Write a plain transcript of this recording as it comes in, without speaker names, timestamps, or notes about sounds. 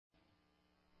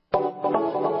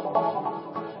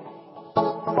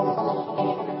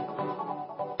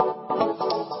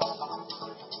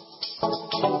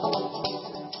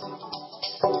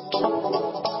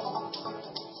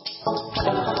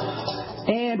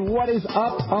And what is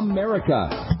up, America?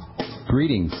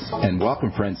 Greetings and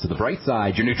welcome, friends, to The Bright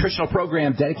Side, your nutritional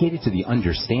program dedicated to the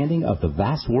understanding of the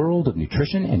vast world of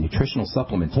nutrition and nutritional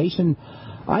supplementation.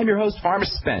 I'm your host,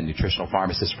 Pharmacist Ben, nutritional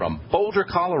pharmacist from Boulder,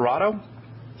 Colorado,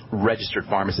 registered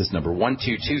pharmacist number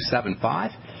 12275.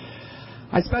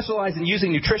 I specialize in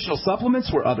using nutritional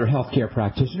supplements where other healthcare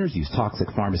practitioners use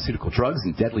toxic pharmaceutical drugs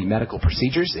and deadly medical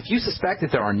procedures. If you suspect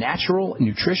that there are natural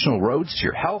nutritional roads to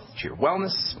your health, to your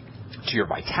wellness, to your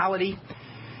vitality,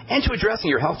 and to addressing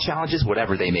your health challenges,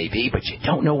 whatever they may be, but you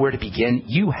don't know where to begin,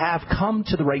 you have come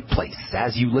to the right place.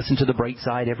 As you listen to The Bright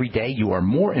Side every day, you are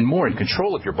more and more in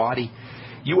control of your body.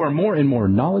 You are more and more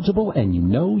knowledgeable, and you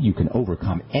know you can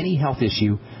overcome any health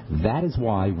issue. That is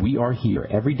why we are here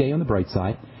every day on The Bright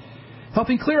Side,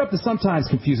 helping clear up the sometimes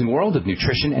confusing world of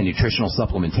nutrition and nutritional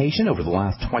supplementation. Over the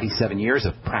last 27 years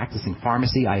of practicing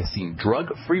pharmacy, I have seen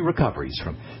drug-free recoveries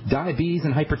from diabetes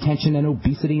and hypertension and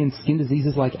obesity and skin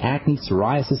diseases like acne,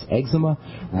 psoriasis, eczema,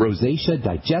 rosacea,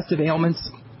 digestive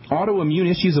ailments, autoimmune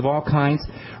issues of all kinds.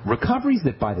 Recoveries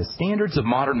that by the standards of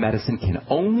modern medicine can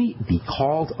only be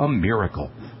called a miracle.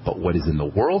 But what is in the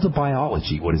world of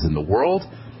biology, what is in the world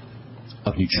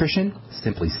of nutrition,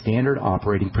 simply standard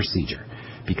operating procedure.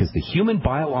 Because the human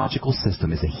biological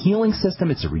system is a healing system,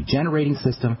 it's a regenerating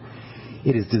system.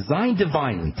 It is designed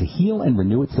divinely to heal and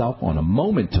renew itself on a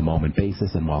moment-to-moment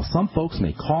basis, and while some folks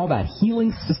may call that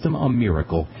healing system a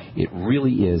miracle, it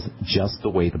really is just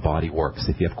the way the body works.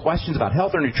 If you have questions about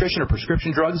health or nutrition or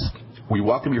prescription drugs, we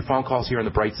welcome your phone calls here on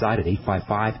The Bright Side at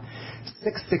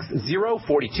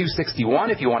 855-660-4261.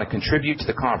 If you want to contribute to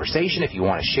the conversation, if you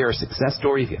want to share a success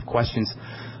story, if you have questions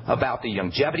about the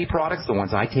longevity products, the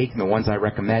ones I take and the ones I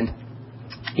recommend,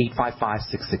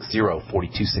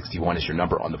 855-660-4261 is your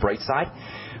number on The Bright Side.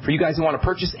 For you guys who want to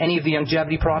purchase any of the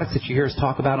longevity products that you hear us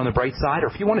talk about on The Bright Side, or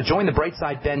if you want to join the Bright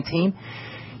Side Ben team,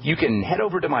 you can head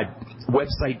over to my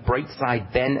website,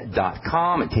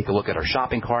 brightsideben.com, and take a look at our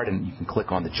shopping cart, and you can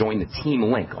click on the Join the Team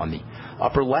link on the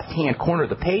upper left-hand corner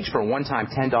of the page. For a one-time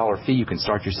 $10 fee, you can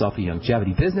start yourself a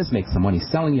longevity business, make some money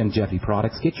selling longevity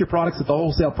products, get your products at the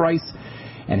wholesale price,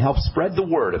 and help spread the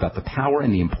word about the power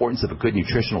and the importance of a good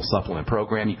nutritional supplement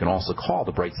program. You can also call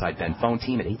the Bright Side Ben phone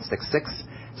team at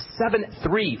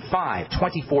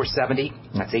 866-735-2470.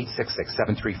 That's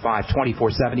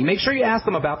 866-735-2470. Make sure you ask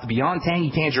them about the Beyond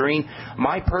Tangy Tangerine,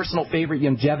 my personal favorite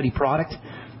longevity product,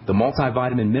 the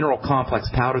multivitamin mineral complex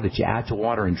powder that you add to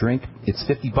water and drink. It's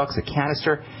 $50 a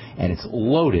canister, and it's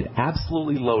loaded,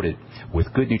 absolutely loaded,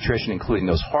 with good nutrition, including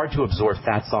those hard-to-absorb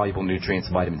fat-soluble nutrients,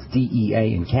 vitamins D, E,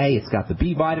 A, and K. It's got the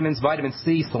B vitamins, vitamin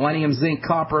C, selenium, zinc,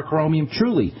 copper, chromium.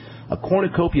 Truly a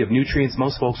cornucopia of nutrients.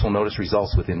 Most folks will notice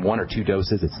results within 1 or 2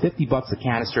 doses. It's $50 a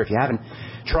canister. If you haven't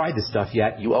tried this stuff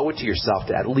yet, you owe it to yourself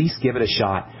to at least give it a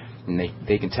shot. And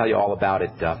they can tell you all about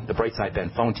it. The Bright Side Ben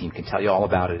phone team can tell you all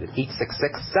about it at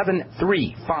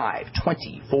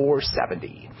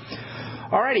 866-735-2470.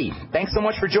 Alrighty, thanks so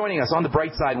much for joining us on The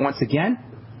Bright Side once again.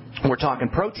 We're talking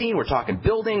protein, we're talking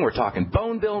building, we're talking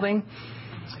bone building.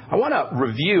 I want to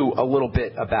review a little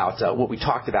bit about what we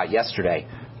talked about yesterday.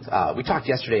 We talked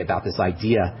yesterday about this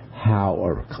idea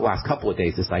or last couple of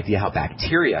days, this idea how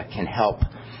bacteria can help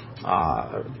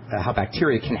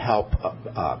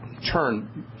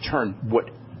turn what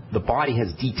the body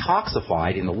has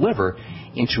detoxified in the liver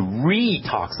into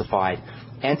re-toxified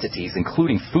entities,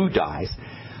 including food dyes.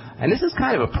 And this is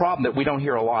kind of a problem that we don't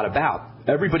hear a lot about.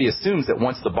 Everybody assumes that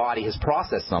once the body has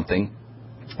processed something,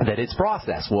 that it's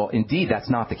processed. Well, indeed,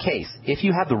 that's not the case. If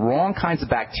you have the wrong kinds of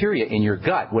bacteria in your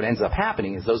gut, what ends up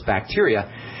happening is those bacteria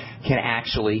can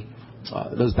actually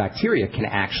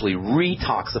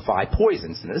re-toxify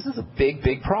poisons. And this is a big,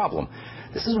 big problem.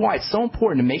 This is why it's so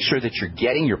important to make sure that you're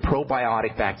getting your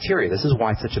probiotic bacteria. This is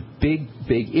why it's such a big,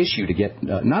 big issue to get,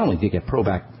 not only to get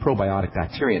probiotic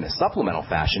bacteria in a supplemental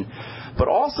fashion, but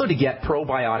also to get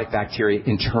probiotic bacteria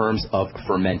in terms of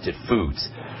fermented foods.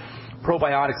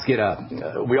 Probiotics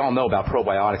we all know about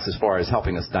probiotics as far as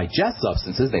helping us digest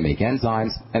substances. They make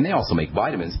enzymes, and they also make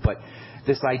vitamins, but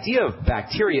this idea of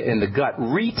bacteria in the gut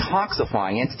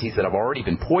retoxifying entities that have already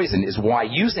been poisoned is why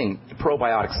using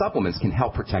probiotic supplements can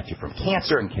help protect you from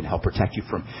cancer and can help protect you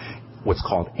from what's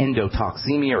called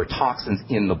endotoxemia, or toxins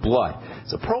in the blood.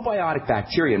 So probiotic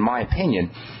bacteria, in my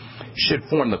opinion, should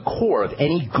form the core of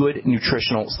any good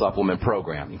nutritional supplement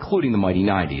program, including the Mighty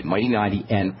 90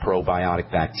 and probiotic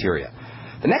bacteria.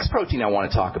 The next protein I want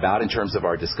to talk about in terms of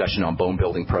our discussion on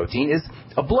bone-building protein is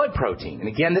a blood protein. And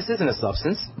again, this isn't a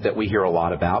substance that we hear a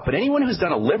lot about, but anyone who's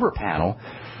done a liver panel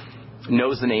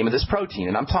knows the name of this protein.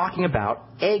 And I'm talking about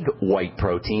egg white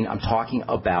protein. I'm talking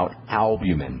about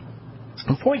albumin.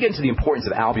 Before we get into the importance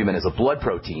of albumin as a blood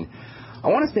protein, I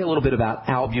want to say a little bit about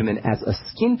albumin as a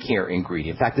skincare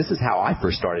ingredient. In fact, this is how I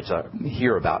first started to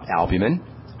hear about albumin.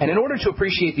 And in order to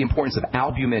appreciate the importance of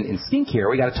albumin in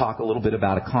skincare, we got to talk a little bit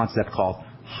about a concept called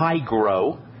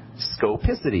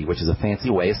hygroscopicity, which is a fancy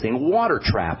way of saying water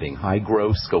trapping.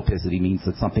 Hygroscopicity means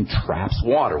that something traps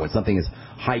water. When something is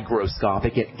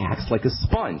hygroscopic, it acts like a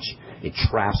sponge. It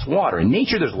traps water. In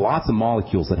nature, there's lots of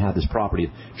molecules that have this property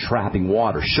of trapping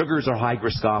water. Sugars are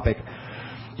hygroscopic.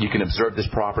 You can observe this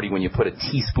property when you put a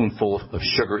teaspoonful of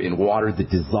sugar in water. The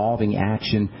dissolving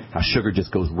action, how sugar just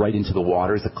goes right into the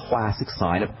water, is a classic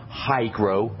sign of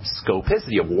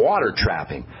hygroscopicity, of water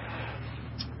trapping.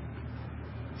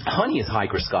 Honey is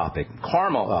hygroscopic.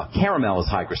 Caramel is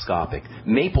hygroscopic.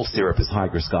 Maple syrup is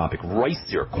hygroscopic. Rice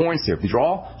syrup, corn syrup, these are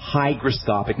all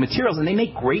hygroscopic materials, and they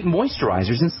make great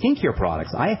moisturizers in skincare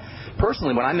products. I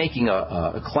personally, when I'm making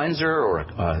a cleanser or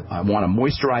I want a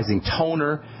moisturizing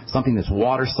toner, something that's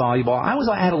water soluble, I always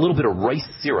add a little bit of rice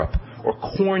syrup or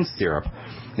corn syrup.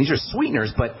 These are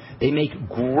sweeteners, but they make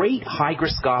great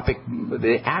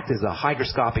they act as a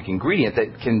hygroscopic ingredient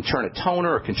that can turn a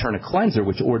toner or can turn a cleanser,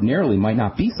 which ordinarily might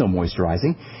not be so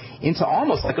moisturizing, into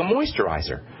almost like a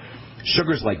moisturizer.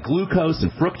 Sugars like glucose and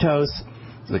fructose,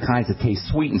 the kinds that taste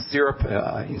sweet in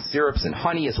syrups and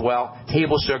honey as well,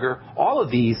 table sugar, all of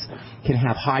these can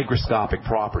have hygroscopic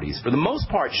properties. For the most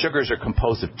part, sugars are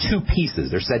composed of two pieces.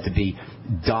 They're said to be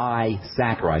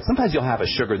disaccharides. Sometimes you'll have a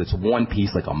sugar that's one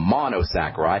piece, like a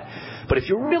monosaccharide. But if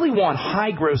you really want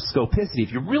hygroscopicity,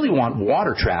 if you really want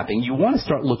water trapping, you want to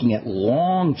start looking at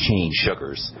long-chain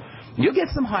sugars. You'll get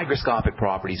some hygroscopic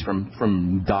properties from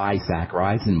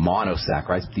disaccharides and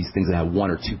monosaccharides, these things that have one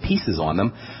or two pieces on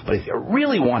them. But if you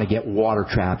really want to get water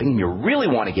trapping and you really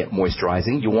want to get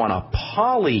moisturizing, you want a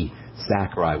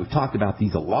polysaccharide. We've talked about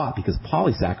these a lot because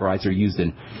polysaccharides are used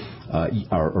in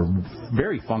are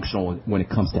very functional when it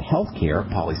comes to healthcare.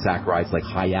 Polysaccharides like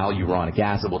hyaluronic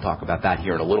acid, we'll talk about that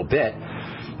here in a little bit.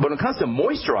 But when it comes to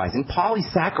moisturizing,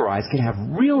 polysaccharides can have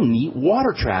real neat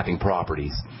water trapping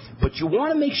properties. But you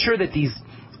want to make sure that these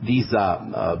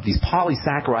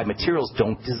polysaccharide materials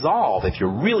don't dissolve if you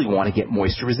really want to get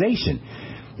moisturization.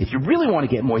 If you really want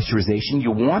to get moisturization,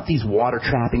 you want these water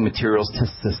trapping materials to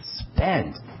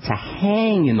suspend, to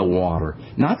hang in the water,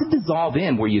 not to dissolve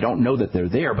in where you don't know that they're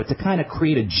there, but to kind of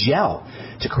create a gel,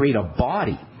 to create a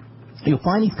body. You'll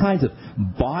find these kinds of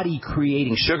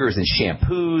body-creating sugars in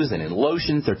shampoos and in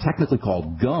lotions. They're technically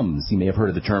called gums. You may have heard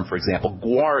of the term, for example,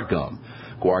 guar gum.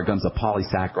 Guar gum is a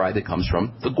polysaccharide that comes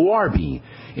from the guar bean.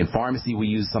 In pharmacy, we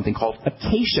use something called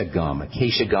acacia gum.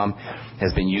 Acacia gum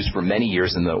has been used for many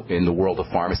years in the world of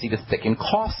pharmacy to thicken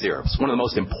cough syrups. One of the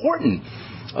most important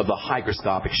of the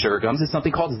hygroscopic sugar gums is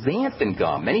something called xanthan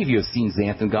gum. Many of you have seen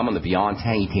xanthan gum on the Beyond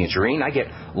Tangy Tangerine. I get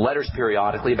letters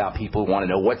periodically about people who want to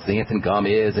know what xanthan gum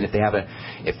is and if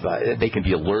they can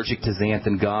be allergic to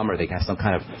xanthan gum or they can have some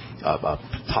kind of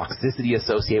toxicity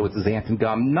associated with the xanthan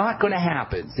gum. Not going to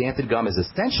happen. Xanthan gum is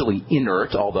essentially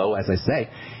inert, although, as I say,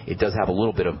 it does have a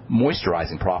little bit of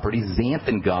moisturizing properties.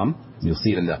 Xanthan gum, you'll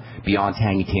see it in the Beyond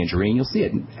Tangy Tangerine. You'll see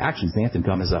it. Actually, xanthan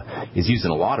gum is used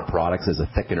in a lot of products as a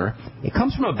thickener. It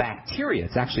comes from a bacteria.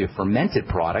 It's actually a fermented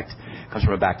product. It comes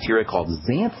from a bacteria called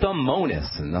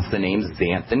Xanthomonas, and thus the name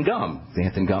xanthan gum.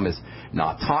 Xanthan gum is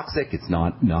not toxic. It's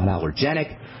not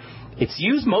allergenic. It's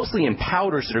used mostly in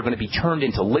powders that are going to be turned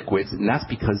into liquids, and that's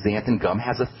because xanthan gum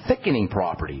has a thickening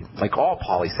property, like all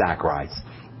polysaccharides.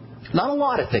 Not a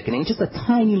lot of thickening, just a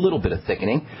tiny little bit of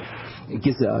thickening. It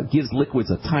gives liquids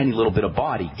a tiny little bit of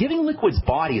body. Giving liquids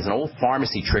body is an old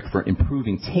pharmacy trick for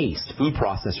improving taste. Food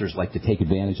processors like to take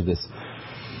advantage of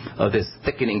this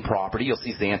thickening property. You'll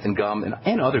see xanthan gum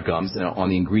and other gums on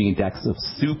the ingredient decks of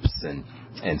soups and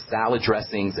salad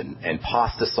dressings and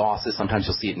pasta sauces. Sometimes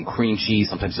you'll see it in cream cheese.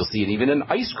 Sometimes you'll see it even in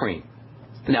ice cream.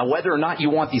 Now, whether or not you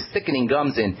want these thickening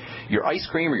gums in your ice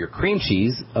cream or your cream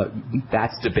cheese,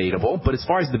 that's debatable. But as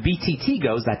far as the BTT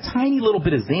goes, that tiny little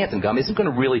bit of xanthan gum isn't going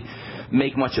to really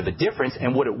make much of a difference.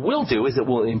 And what it will do is it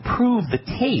will improve the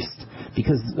taste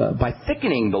because by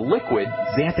thickening the liquid,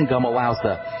 xanthan gum allows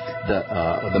the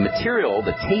material,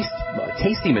 the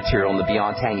tasty material in the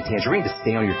Beyond Tangy Tangerine to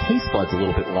stay on your taste buds a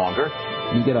little bit longer.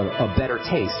 You get a better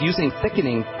taste. Using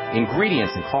thickening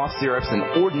ingredients in cough syrups and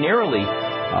ordinarily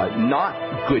not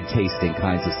good tasting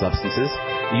kinds of substances,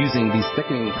 using these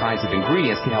thickening kinds of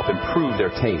ingredients can help improve their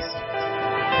taste.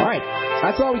 All right,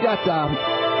 that's all we got.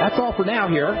 That's all for now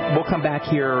here. We'll come back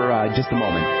here in just a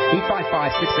moment.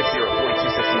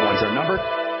 855-660-4261 is our number.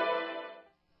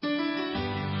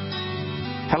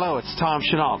 Hello, it's Tom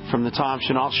Chenault from The Tom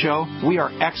Chenault Show. We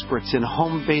are experts in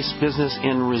home-based business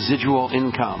and residual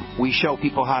income. We show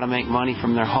people how to make money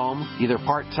from their home, either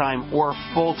part-time or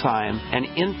full-time, and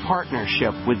in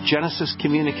partnership with Genesis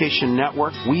Communication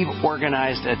Network, we've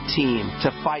organized a team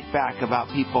to fight back about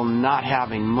people not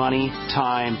having money,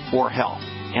 time, or health.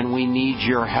 And we need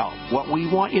your help. What we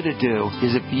want you to do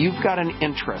is, if you've got an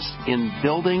interest in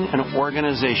building an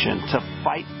organization to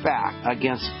fight back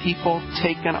against people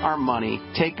taking our money,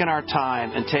 taking our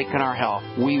time, and taking our health,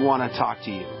 we want to talk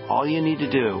to you. All you need to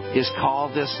do is call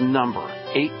this number,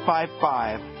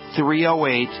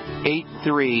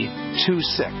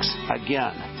 855-308-8326.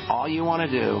 Again, all you want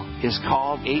to do is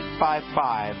call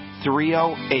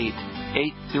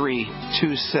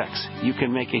 855-308-8326. You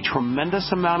can make a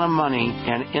tremendous amount of money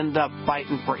and end up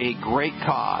fighting for a great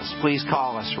cause. Please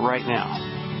call us right now.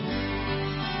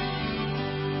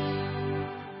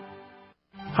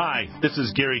 Hi, this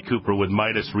is Gary Cooper with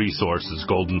Midas Resources,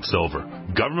 Gold and Silver.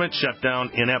 Government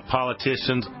shutdown, inept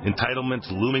politicians,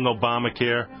 entitlements, looming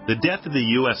Obamacare. The death of the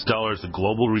U.S. dollar as the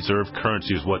global reserve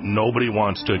currency is what nobody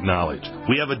wants to acknowledge.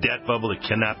 We have a debt bubble that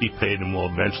cannot be paid and will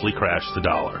eventually crash the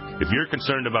dollar. If you're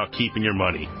concerned about keeping your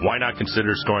money, why not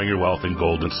consider storing your wealth in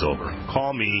gold and silver?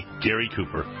 Call me, Gary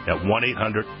Cooper, at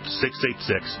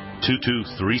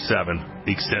 1-800-686-2237,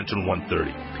 extension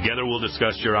 130. Together we'll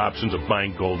discuss your options of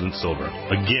buying gold and silver.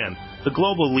 Again, the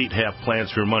global elite have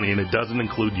plans for your money, and it doesn't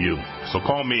include you. So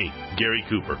call me, Gary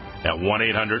Cooper, at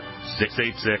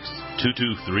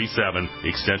 1-800-686-2237,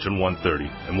 extension 130,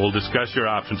 and we'll discuss your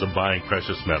options of buying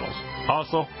precious metals.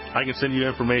 Also, I can send you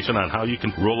information on how you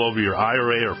can roll over your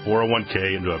IRA or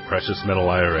 401k into a precious metal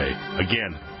IRA.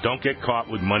 Again, don't get caught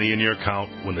with money in your account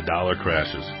when the dollar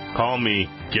crashes. Call me,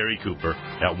 Gary Cooper,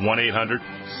 at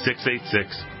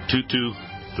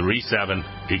 1-800-686-2237,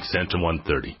 extension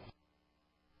 130.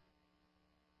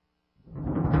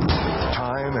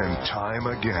 Time and time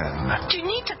again. You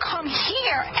need to come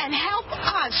here and help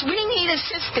us. We need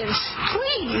assistance,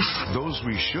 please. Those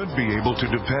we should be able to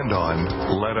depend on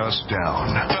let us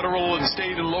down. Federal and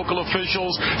state and local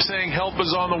officials saying help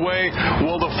is on the way.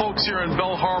 Well, the folks here in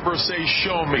Bell Harbor say,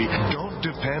 show me. Don't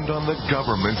depend on the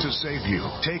government to save you.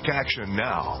 Take action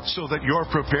now so that you're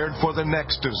prepared for the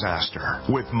next disaster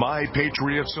with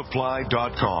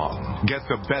MyPatriotSupply.com. Get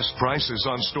the best prices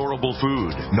on storable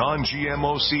food,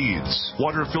 non-GMO seeds,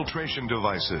 water filtration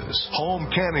devices, home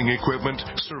canning equipment,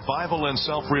 survival and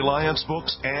self-reliance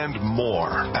books, and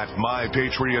more at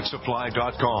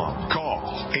MyPatriotSupply.com. Call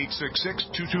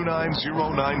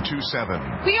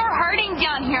 866-229-0927. We are hurting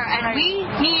down here, and we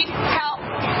need help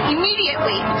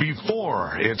immediately.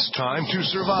 Before it's time to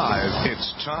survive,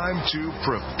 it's time to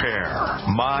prepare.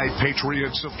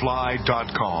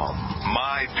 MyPatriotSupply.com.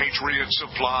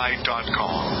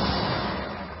 MyPatriotSupply.com.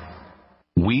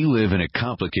 We live in a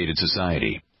complicated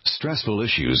society. Stressful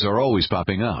issues are always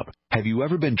popping up. Have you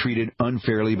ever been treated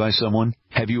unfairly by someone?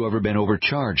 Have you ever been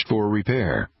overcharged for a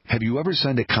repair? Have you ever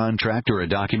signed a contract or a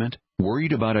document?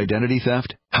 Worried about identity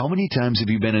theft? How many times have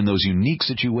you been in those unique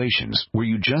situations where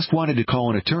you just wanted to call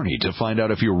an attorney to find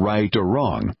out if you're right or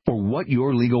wrong, or what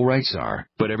your legal rights are?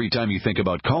 But every time you think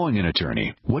about calling an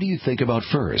attorney, what do you think about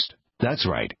first? That's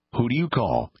right. Who do you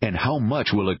call, and how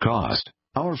much will it cost?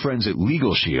 Our friends at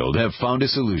Legal Shield have found a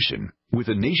solution. With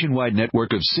a nationwide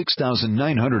network of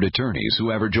 6,900 attorneys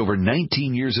who average over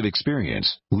 19 years of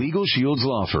experience, Legal Shield's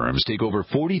law firms take over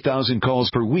 40,000 calls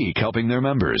per week helping their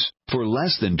members. For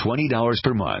less than $20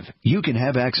 per month, you can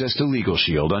have access to Legal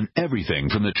Shield on everything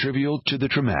from the trivial to the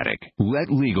traumatic. Let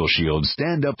Legal Shield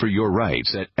stand up for your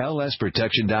rights at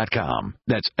lsprotection.com.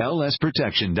 That's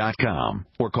lsprotection.com.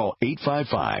 Or call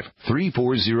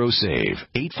 855-340-SAVE,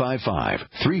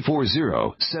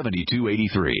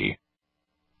 855-340-7283.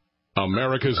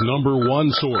 America's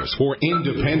 #1 source for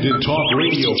independent talk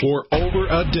radio for over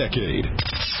a decade.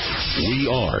 We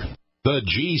are the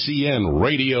GCN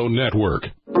Radio Network.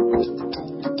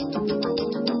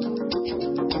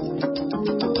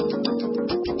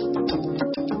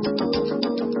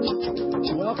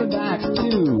 Welcome back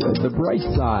to The Bright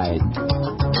Side.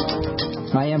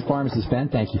 I am Pharmacist Ben.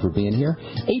 Thank you for being here.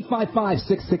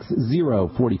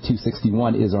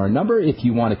 855-660-4261 is our number. If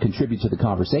you want to contribute to the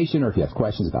conversation or if you have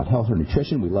questions about health or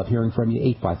nutrition, we love hearing from you.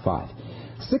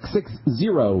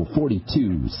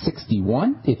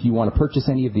 855-660-4261. If you want to purchase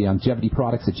any of the longevity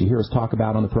products that you hear us talk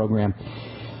about on the program,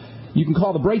 you can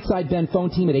call the Brightside Ben phone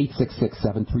team at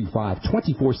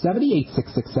 866-735-2470,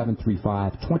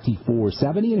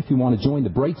 866-735-2470. And if you want to join the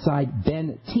Brightside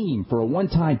Ben team for a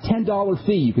one-time $10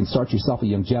 fee, you can start yourself a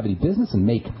longevity business and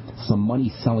make some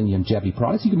money selling longevity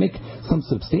products. You can make some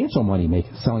substantial money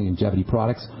selling longevity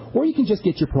products, or you can just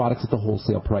get your products at the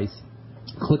wholesale price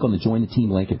click on the Join the Team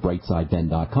link at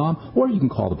brightsideben.com, or you can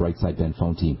call the Brightside Ben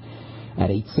phone team at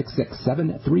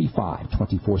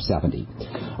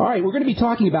 866-735-2470. All right, we're going to be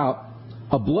talking about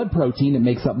a blood protein that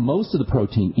makes up most of the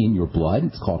protein in your blood.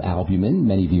 It's called albumin.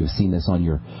 Many of you have seen this on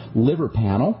your liver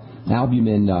panel.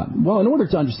 Albumin, well, in order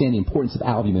to understand the importance of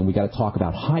albumin, we've got to talk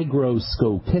about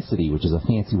hygroscopicity, which is a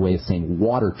fancy way of saying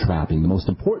water trapping. The most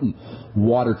important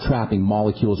water trapping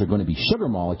molecules are going to be sugar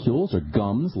molecules, or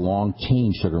gums,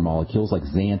 long-chain sugar molecules like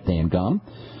xanthan gum,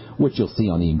 which you'll see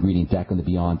on the ingredient deck on the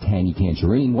Beyond Tangy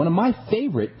Tangerine. One of my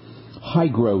favorite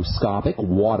hygroscopic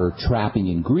water-trapping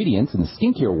ingredients in the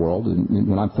skincare world,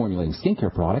 when I'm formulating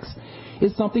skincare products,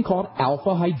 is something called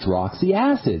alpha-hydroxy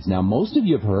acids. Now, most of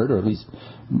you have heard, or at least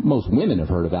most women have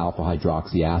heard of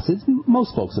alpha-hydroxy acids.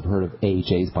 Most folks have heard of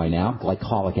AHAs by now.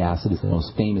 Glycolic acid is the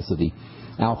most famous of the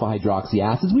alpha-hydroxy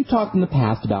acids. We've talked in the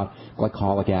past about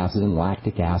glycolic acid and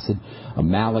lactic acid,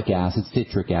 malic acid,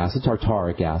 citric acid,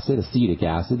 tartaric acid, acetic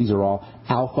acid. These are all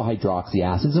alpha-hydroxy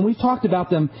acids, and we've talked about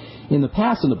them in the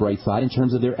past on the bright side in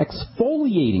terms of their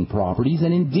exfoliating properties,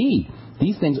 and indeed,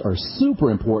 these things are super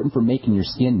important for making your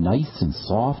skin nice and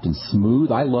soft and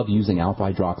smooth. I love using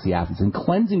alpha-hydroxy acids in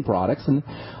cleansing products, and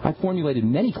I've formulated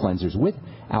many cleansers with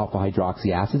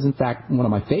alpha-hydroxy acids. In fact, one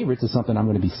of my favorites is something I'm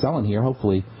going to be selling here,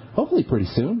 hopefully pretty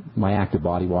soon, my active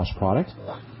body wash product.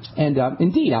 And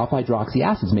indeed, alpha-hydroxy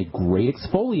acids make great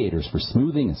exfoliators for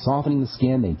smoothing and softening the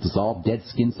skin. They dissolve dead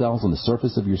skin cells on the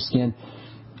surface of your skin.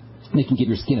 They can give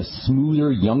your skin a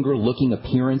smoother, younger-looking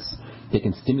appearance. They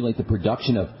can stimulate the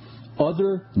production of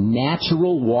other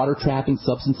natural water-trapping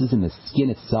substances in the skin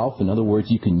itself. In other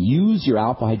words, you can use your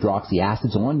alpha-hydroxy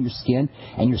acids on your skin,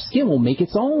 and your skin will make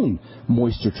its own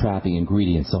moisture-trapping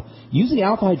ingredients. So using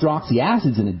alpha-hydroxy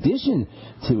acids, in addition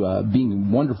to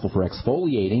being wonderful for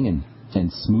exfoliating and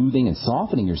smoothing and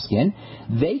softening your skin,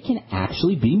 they can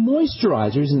actually be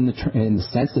moisturizers in the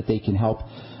sense that they can help.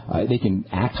 They can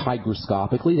act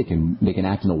hygroscopically. They can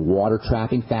act in a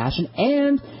water-trapping fashion,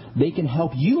 and they can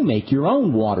help you make your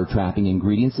own water-trapping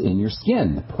ingredients in your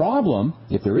skin. The problem,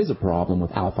 if there is a problem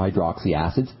with alpha-hydroxy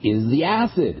acids, is the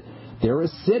acid. They're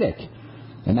acidic.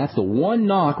 And that's the one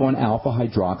knock on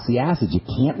alpha-hydroxy acids. You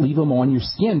can't leave them on your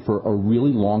skin for a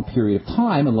really long period of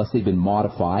time unless they've been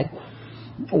modified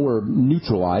or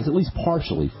neutralized, at least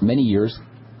partially. For many years,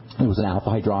 there was an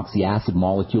alpha-hydroxy acid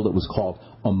molecule that was called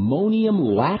ammonium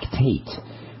lactate.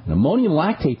 And ammonium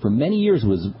lactate for many years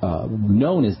was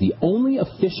known as the only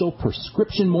official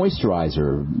prescription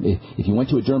moisturizer. If you went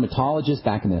to a dermatologist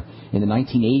back in the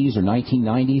 1980s or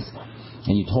 1990s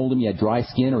and you told him you had dry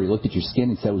skin, or he looked at your skin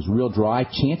and said it was real dry,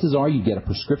 chances are you'd get a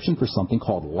prescription for something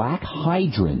called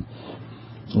lacthydrin.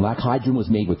 Lacthydrin was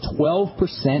made with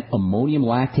 12% ammonium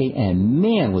lactate, and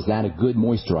man, was that a good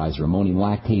moisturizer. Ammonium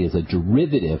lactate is a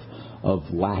derivative of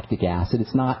lactic acid.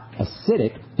 It's not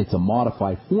acidic. It's a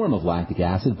modified form of lactic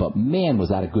acid, but man, was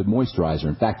that a good moisturizer.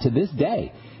 In fact, to this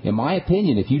day, in my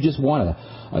opinion, if you just want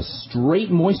a straight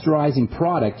moisturizing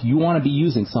product, you want to be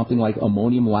using something like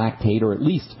ammonium lactate, or at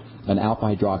least an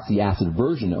alpha-hydroxy acid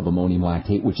version of ammonium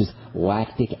lactate, which is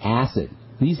lactic acid.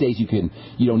 These days,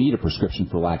 you don't need a prescription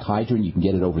for lacthydrin. You can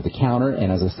get it over the counter,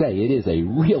 and as I say, it is a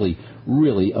really,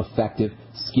 really effective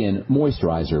skin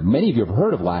moisturizer. Many of you have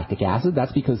heard of lactic acid.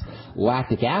 That's because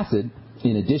lactic acid,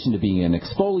 in addition to being an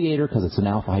exfoliator, because it's an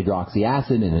alpha-hydroxy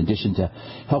acid, in addition to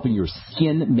helping your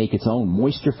skin make its own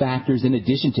moisture factors, in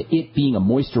addition to it being a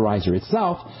moisturizer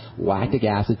itself, lactic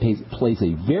acid plays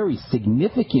a very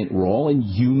significant role in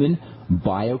human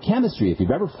biochemistry. If you've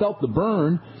ever felt the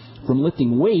burn from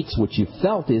lifting weights, what you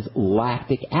felt is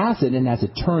lactic acid, and as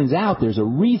it turns out, there's a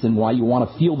reason why you want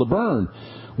to feel the burn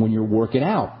when you're working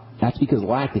out. That's because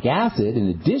lactic acid, in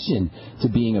addition to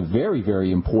being a very,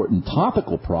 very important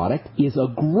topical product, is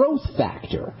a growth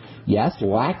factor. Yes,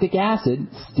 lactic acid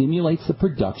stimulates the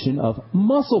production of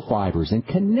muscle fibers and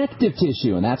connective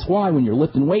tissue, and that's why when you're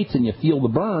lifting weights and you feel the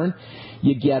burn,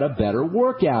 you get a better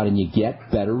workout and you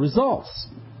get better results.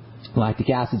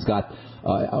 Lactic acid's got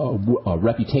a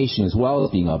reputation as well as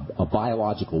being a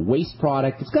biological waste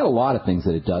product. It's got a lot of things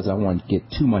that it does. I don't want to get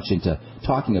too much into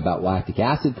talking about lactic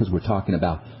acid because we're talking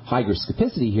about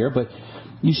hygroscopicity here, but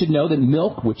you should know that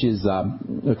milk, which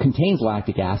contains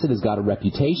lactic acid, has got a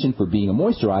reputation for being a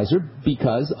moisturizer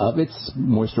because of the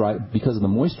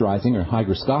moisturizing or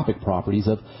hygroscopic properties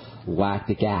of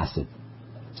lactic acid.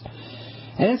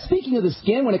 And then speaking of the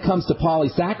skin, when it comes to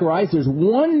polysaccharides, there's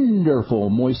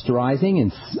wonderful moisturizing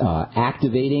and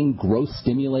activating,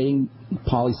 growth-stimulating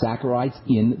polysaccharides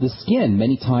in the skin.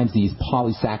 Many times these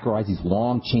polysaccharides, these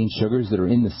long-chain sugars that are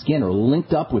in the skin, are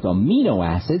linked up with amino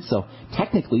acids, so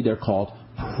technically they're called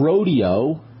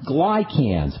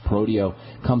proteoglycans. Proteo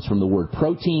comes from the word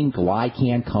protein.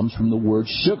 Glycan comes from the word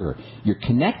sugar. Your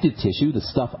connective tissue, the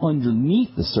stuff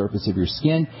underneath the surface of your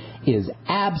skin, is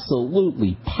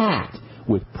absolutely packed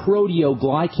with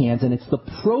proteoglycans, and it's the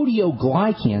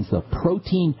proteoglycans, the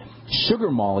protein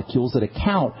sugar molecules, that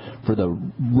account for the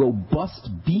robust,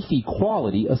 beefy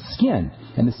quality of skin.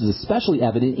 And this is especially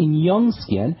evident in young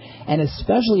skin, and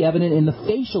especially evident in the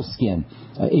facial skin,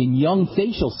 in young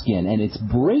facial skin, and its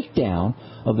breakdown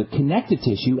of the connective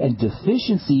tissue and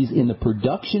deficiencies in the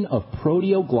production of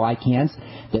proteoglycans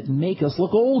that make us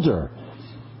look older.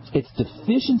 It's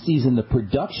deficiencies in the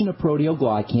production of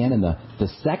proteoglycan and the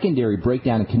secondary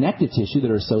breakdown in connective tissue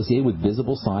that are associated with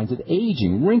visible signs of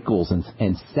aging, wrinkles, and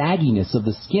sagginess of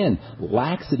the skin,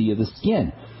 laxity of the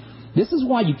skin. This is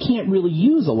why you can't really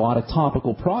use a lot of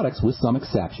topical products, with some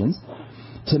exceptions,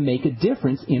 to make a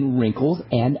difference in wrinkles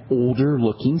and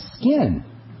older-looking skin.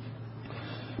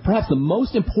 Perhaps the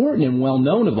most important and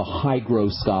well-known of the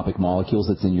hygroscopic molecules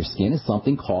that's in your skin is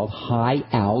something called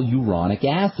hyaluronic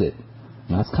acid.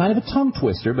 Now, that's kind of a tongue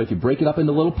twister, but if you break it up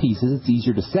into little pieces, it's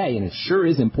easier to say, and it sure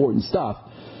is important stuff.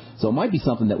 So it might be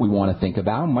something that we want to think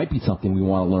about. It might be something we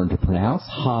want to learn to pronounce.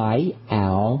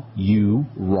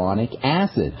 Hyaluronic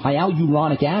acid.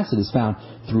 Hyaluronic acid is found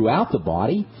throughout the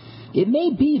body. It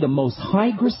may be the most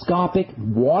hygroscopic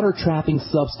water-trapping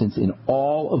substance in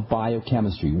all of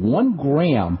biochemistry. 1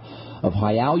 gram of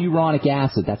hyaluronic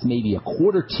acid, that's maybe a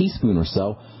quarter teaspoon or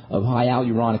so, of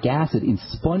hyaluronic acid in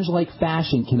sponge-like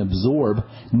fashion can absorb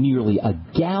nearly a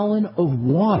gallon of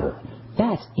water.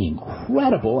 That's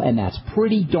incredible, and that's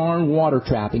pretty darn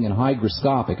water-trapping and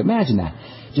hygroscopic. Imagine that.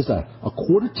 Just a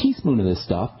quarter teaspoon of this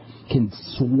stuff can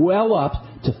swell up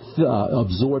to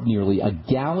absorb nearly a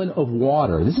gallon of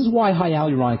water. This is why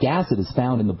hyaluronic acid is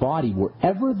found in the body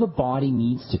wherever the body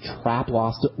needs to trap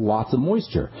lots of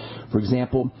moisture. For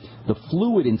example, the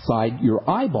fluid inside your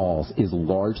eyeballs is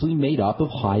largely made up of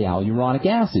hyaluronic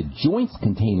acid. Joints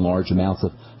contain large amounts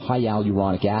of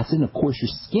hyaluronic acid, and of course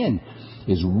your skin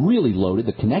is really loaded.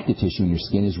 The connective tissue in your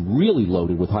skin is really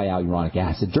loaded with hyaluronic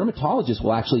acid. Dermatologists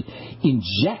will actually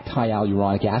inject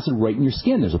hyaluronic acid right in your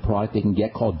skin. There's a product they can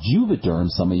get called Juvederm,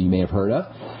 some of you may have heard of.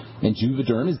 And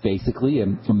Juvederm is basically a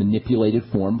manipulated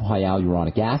form of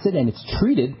hyaluronic acid, and it's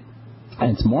treated,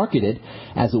 and it's marketed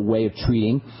as a way of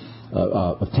treating,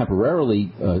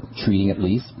 temporarily treating at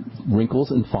least, wrinkles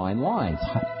and fine lines.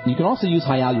 You can also use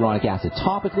hyaluronic acid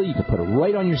topically. You can put it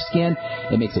right on your skin.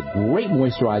 It makes a great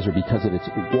moisturizer because of its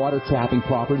water-trapping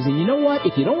properties. And you know what?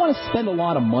 If you don't want to spend a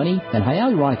lot of money, and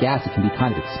hyaluronic acid can be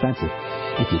kind of expensive,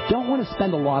 if you don't want to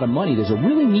spend a lot of money, there's a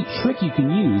really neat trick you can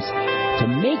use to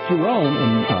make your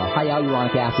own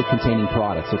hyaluronic acid-containing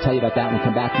products. I'll tell you about that when we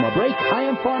come back from our break. I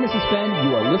am Pharmacist Ben.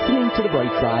 You are listening to The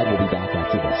Bright Side. We'll be back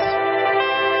after this.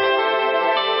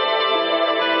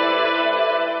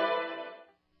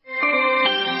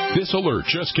 This alert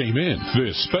just came in.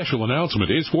 This special announcement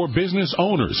is for business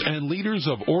owners and leaders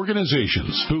of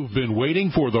organizations who've been waiting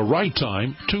for the right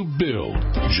time to build.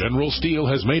 General Steel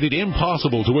has made it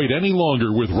impossible to wait any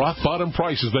longer with rock-bottom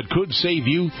prices that could save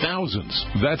you thousands.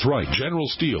 That's right. General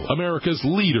Steel, America's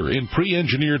leader in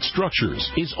pre-engineered structures,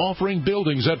 is offering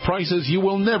buildings at prices you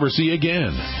will never see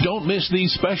again. Don't miss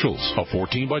these specials. A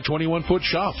 14 by 21 foot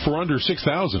shop for under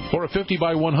 $6,000 or a 50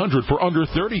 by 100 for under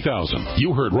 $30,000.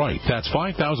 You heard right. That's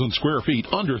 5,000 square feet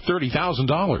under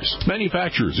 $30,000.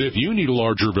 Manufacturers, if you need a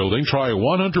larger building, try a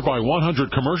 100 by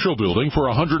 100 commercial building for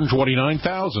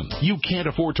 $129,000. You can't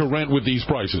afford to rent with these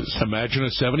prices. Imagine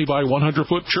a 70 by 100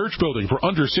 foot church building for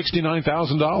under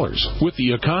 $69,000. With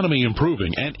the economy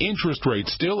improving and interest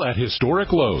rates still at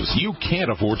historic lows, you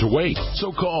can't afford to wait.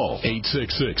 So call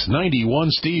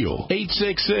 866-91-STEEL.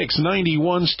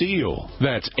 866-91-STEEL.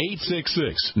 That's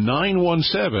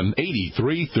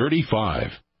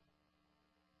 866-917-8335.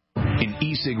 An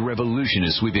e-cig revolution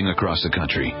is sweeping across the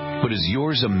country. But is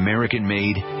yours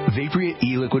American-made? Vaporeate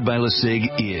e-liquid by LeSig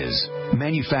is.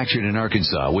 Manufactured in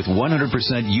Arkansas with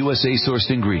 100%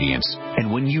 USA-sourced ingredients.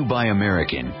 And when you buy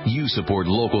American, you support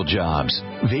local jobs.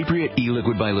 Vaporeate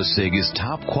e-liquid by LeSig is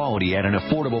top quality at an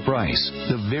affordable price.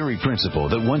 The very principle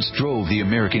that once drove the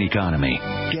American economy.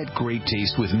 Get great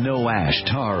taste with no ash,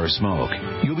 tar, or smoke.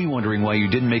 You'll be wondering why you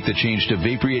didn't make the change to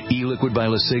Vaporeate e-liquid by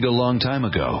LeSig a long time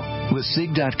ago.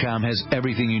 LeSig.com has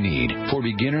everything you need, for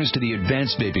beginners to the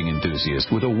advanced vaping enthusiast,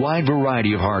 with a wide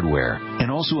variety of hardware, and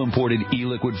also imported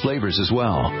e-liquid flavors as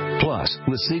well. Plus,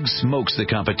 LeSig smokes the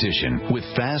competition with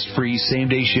fast, free,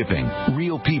 same-day shipping,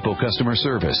 real people customer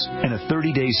service, and a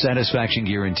 30-day satisfaction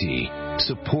guarantee.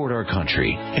 Support our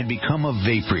country and become a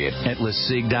Vaporeate at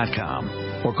LeSig.com.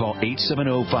 or call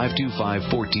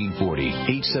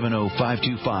 870-525-1440.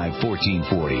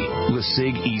 870-525-1440. Le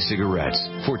Sig e-cigarettes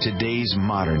for today's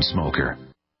modern smoker.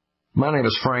 My name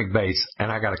is Frank Bates, and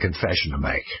I got a confession to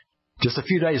make. Just a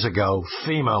few days ago,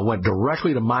 FEMA went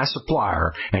directly to my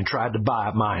supplier and tried to buy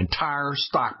up my entire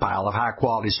stockpile of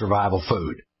high-quality survival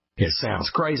food. It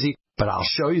sounds crazy, but I'll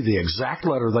show you the exact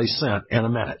letter they sent in a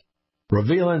minute.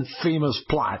 Revealing FEMA's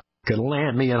plot could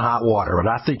land me in hot water, but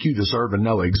I think you deserve to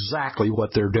know exactly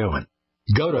what they're doing.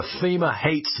 Go to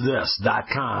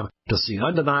FEMAHatesThis.com to see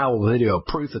undeniable video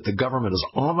proof that the government is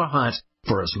on the hunt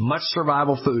for as much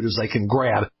survival food as they can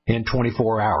grab in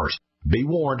 24 hours. Be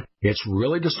warned, it's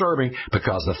really disturbing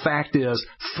because the fact is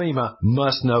FEMA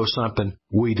must know something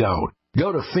we don't.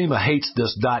 Go to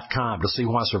FEMAHatesThis.com to see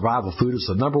why survival food is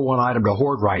the number one item to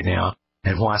hoard right now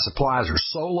and why supplies are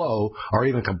so low or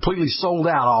even completely sold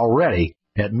out already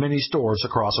at many stores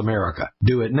across America.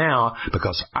 Do it now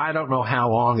because I don't know how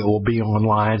long it will be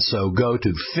online, so go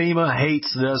to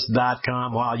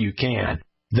FEMAHatesThis.com while you can.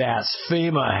 That's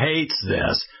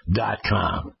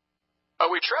FEMAHatesThis.com.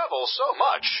 We travel so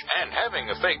much, and having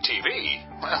a fake TV,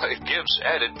 well, it gives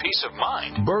added peace of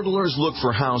mind. Burglars look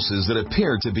for houses that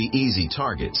appear to be easy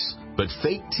targets. But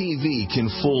fake TV can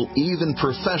fool even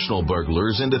professional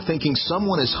burglars into thinking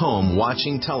someone is home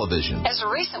watching television. As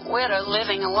a recent widow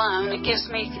living alone, it gives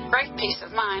me great peace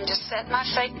of mind to set my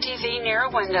fake TV near a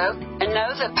window and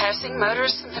know that passing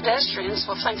motorists and pedestrians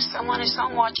will think someone is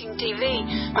home watching TV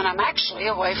when I'm actually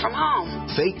away from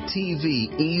home. Fake TV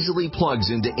easily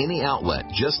plugs into any outlet,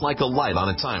 just like a light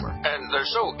on a timer. And they're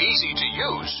so easy to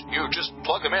use. You just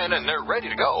plug them in and they're ready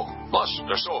to go. Plus,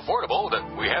 they're so affordable that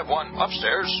we have one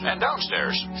upstairs and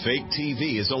downstairs. Fake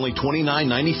TV is only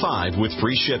 $29.95 with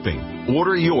free shipping.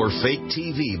 Order your fake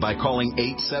TV by calling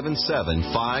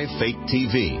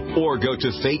 877-5FAKE-TV or go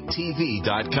to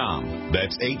faketv.com.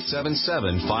 That's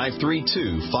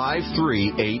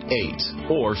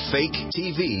 877-532-5388 or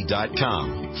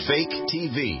faketv.com. Fake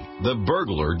TV, the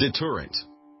burglar deterrent.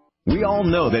 We all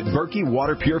know that Berkey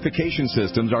Water Purification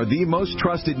Systems are the most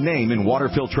trusted name in water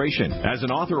filtration. As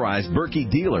an authorized Berkey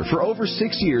dealer for over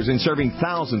 6 years and serving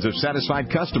thousands of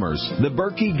satisfied customers, the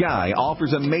Berkey Guy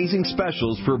offers amazing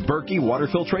specials for Berkey Water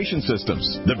Filtration Systems.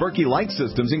 The Berkey Light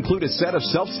Systems include a set of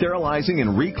self-sterilizing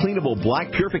and recleanable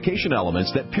black purification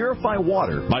elements that purify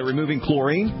water by removing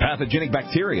chlorine, pathogenic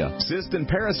bacteria, cysts, and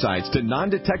parasites to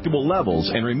non-detectable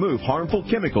levels and remove harmful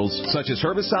chemicals such as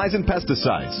herbicides and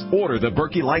pesticides. Order the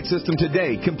Berkey Light System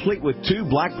today, complete with 2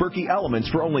 black Berkey elements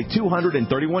for only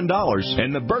 $231,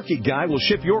 and the Berkey Guy will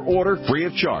ship your order free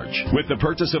of charge. With the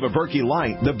purchase of a Berkey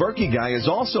Light, the Berkey Guy is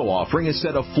also offering a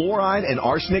set of fluoride and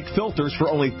arsenic filters for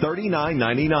only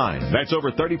 $39.99. That's over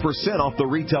 30% off the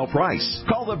retail price.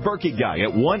 Call the Berkey Guy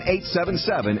at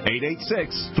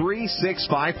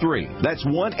 1-877-886-3653. That's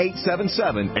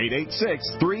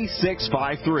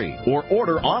 1-877-886-3653. Or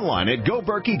order online at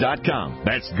GoBerkey.com.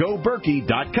 That's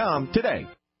GoBerkey.com today.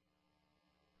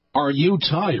 Are you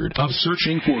tired of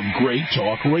searching for great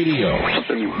talk radio?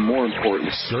 Something more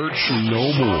important. Search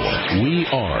no more. We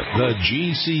are the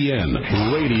GCN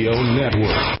Radio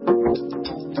Network.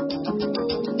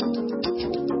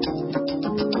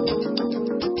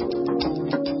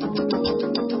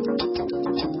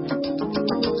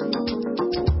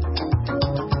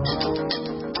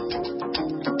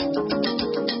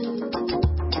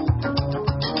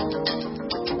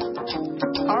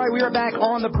 We are back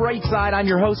on the bright side. I'm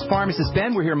your host, Pharmacist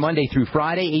Ben. We're here Monday through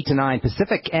Friday, 8 to 9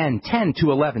 Pacific and 10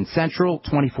 to 11 Central,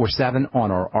 24/7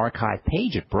 on our archive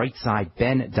page at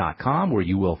brightsideben.com, where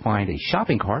you will find a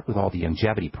shopping cart with all the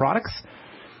longevity products.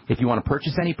 If you want to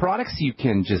purchase any products, you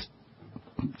can just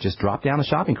drop down the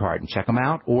shopping cart and check them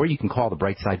out, or you can call the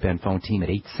Brightside Ben phone team at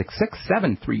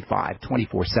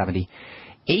 866-735-2470.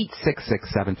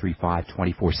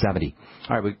 866-735-2470.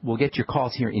 All right, we'll get your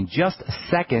calls here in just a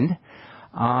second.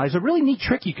 There's a really neat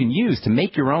trick you can use to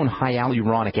make your own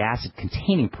hyaluronic acid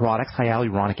containing products.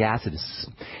 Hyaluronic acid is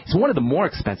one of the more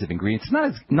expensive ingredients.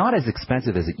 It's not as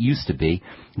expensive as it used to be,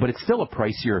 but it's still a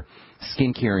pricier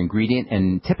skincare ingredient,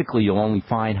 and typically you'll only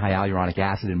find hyaluronic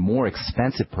acid in more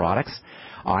expensive products.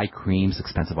 Eye creams,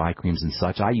 expensive eye creams and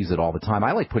such. I use it all the time.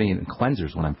 I like putting it in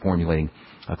cleansers when I'm formulating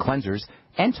cleansers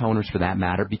and toners for that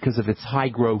matter, because of its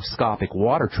hygroscopic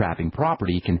water-trapping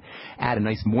property. It can add a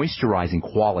nice moisturizing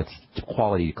quality to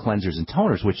cleansers and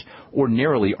toners, which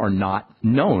ordinarily are not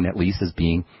known, at least, as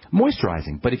being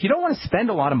moisturizing. But if you don't want to spend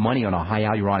a lot of money on a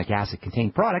hyaluronic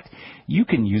acid-containing product, you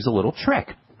can use a little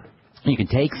trick. You can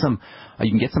take you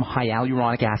can get some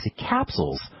hyaluronic acid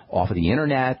capsules off of the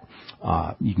internet.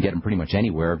 You can get them pretty much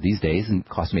anywhere these days, and it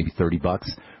costs maybe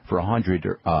 $30 for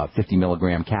 150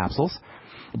 milligram capsules.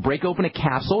 break open a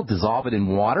capsule, dissolve it in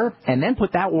water, and then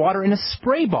put that water in a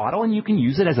spray bottle, and you can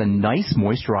use it as a nice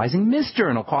moisturizing mister,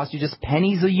 and it'll cost you just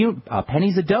pennies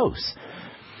a dose.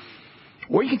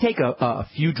 Or you can take a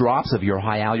few drops of your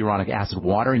high hyaluronic acid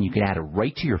water, and you can add it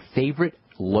right to your favorite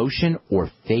lotion or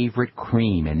favorite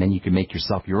cream, and then you can make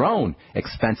yourself your own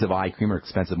expensive eye cream or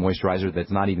expensive moisturizer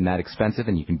that's not even that expensive,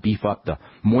 and you can beef up the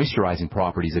moisturizing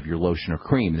properties of your lotion or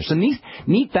cream. There's some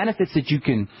neat benefits that you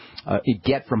can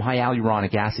get from high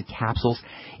hyaluronic acid capsules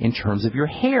in terms of your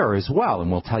hair as well, and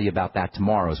we'll tell you about that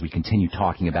tomorrow as we continue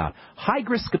talking about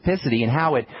hygroscopicity and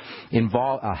how it's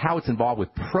involved with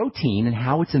protein and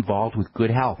how it's involved with good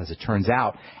health. As it turns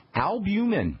out,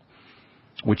 albumin,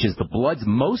 which is the blood's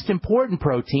most important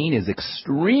protein, is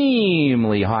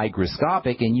extremely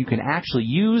hygroscopic, and you can actually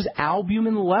use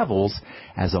albumin levels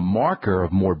as a marker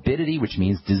of morbidity, which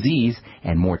means disease,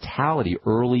 and mortality,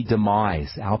 early demise.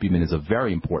 Albumin is a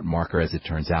very important marker, as it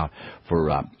turns out,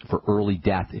 for early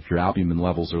death. If your albumin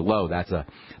levels are low, that's a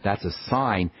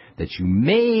sign that you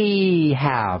may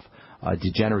have a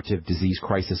degenerative disease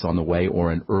crisis on the way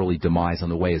or an early demise on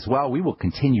the way as well. We will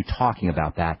continue talking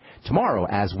about that tomorrow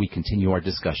as we continue our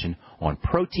discussion on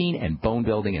protein and bone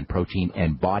building and protein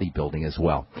and bodybuilding as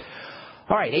well.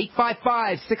 All right,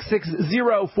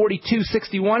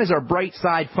 855-660-4261 is our Bright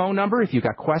Side phone number. If you've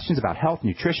got questions about health,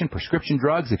 nutrition, prescription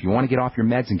drugs, if you want to get off your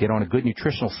meds and get on a good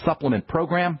nutritional supplement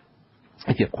program,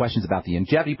 if you have questions about the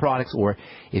longevity products, or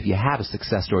if you have a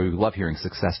success story, we love hearing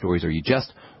success stories, or you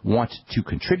just want to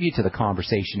contribute to the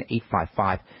conversation,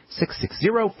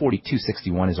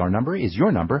 855-660-4261 is our number, is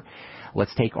your number.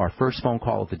 Let's take our first phone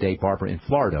call of the day. Barbara in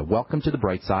Florida. Welcome to the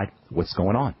Bright Side. What's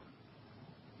going on?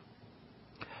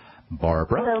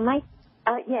 Barbara? Hello,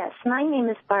 yes, my name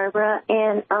is Barbara,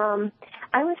 and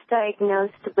I was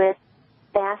diagnosed with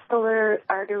vascular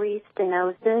artery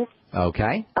stenosis.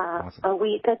 Okay. A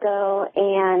week ago,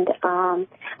 and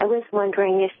I was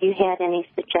wondering if you had any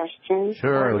suggestions.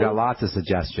 Sure, we got lots of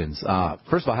suggestions.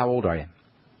 First of all, how old are you?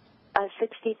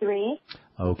 63.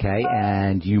 Okay,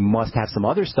 and you must have some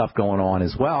other stuff going on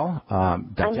as well.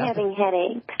 I'm having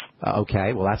headaches.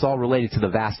 Okay, well, that's all related to the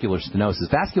vascular stenosis.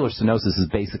 Vascular stenosis is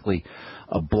basically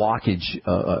a blockage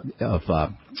of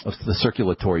the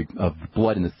circulatory, of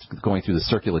blood going through the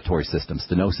circulatory system.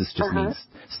 Stenosis just means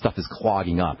stuff is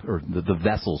clogging up, or the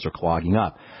vessels are clogging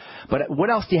up. But what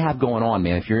else do you have going on,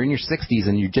 man? If you're in your 60s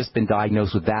and you've just been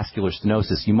diagnosed with vascular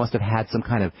stenosis, you must have had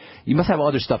you must have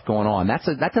other stuff going on.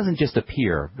 That doesn't just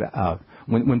appear.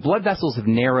 When blood vessels have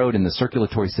narrowed and the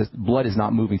circulatory system, blood is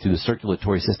not moving through the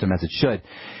circulatory system as it should,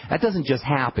 that doesn't just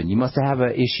happen. You must have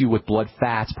an issue with blood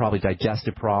fats, probably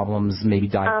digestive problems, maybe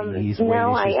diabetes.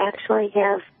 No, I actually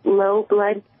have low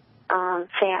blood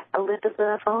fat lipid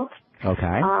levels.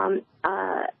 Okay.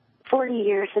 40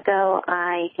 years ago,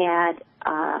 I had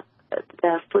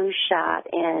the flu shot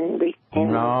and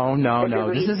No.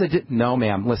 This is no,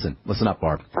 ma'am. Listen up,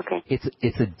 Barb. Okay.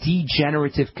 It's a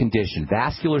degenerative condition.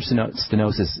 Vascular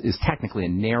stenosis is technically a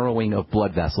narrowing of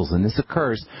blood vessels, and this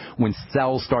occurs when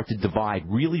cells start to divide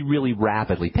really, really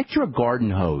rapidly. Picture a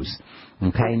garden hose.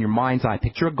 Okay, in your mind's eye,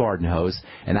 picture a garden hose,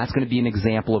 and that's going to be an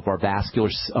example of our vascular,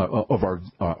 of our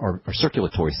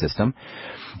circulatory system.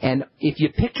 And if you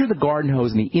picture the garden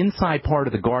hose, in the inside part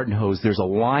of the garden hose, there's a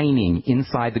lining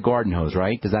inside the garden hose,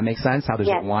 right? Does that make sense? How there's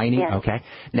a lining? Yes. Okay.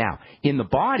 Now, in the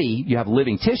body, you have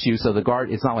living tissue, so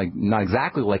it's not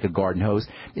exactly like a garden hose.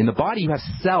 In the body, you have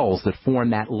cells that form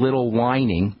that little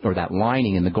lining, or that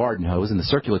lining in the garden hose in the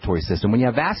circulatory system. When you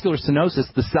have vascular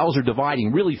stenosis, the cells are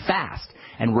dividing really fast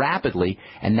and rapidly,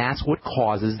 and that's what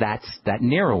causes that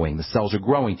narrowing. The cells are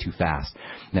growing too fast.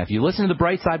 Now, if you listen to the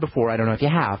Bright Side before, I don't know if you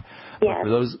have, yes. For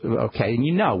those, okay, and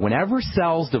you know, whenever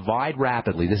cells divide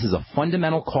rapidly, this is a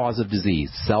fundamental cause of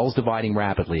disease. Cells dividing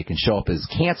rapidly. It can show up as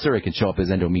cancer. It can show up as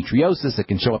endometriosis. It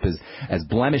can show up as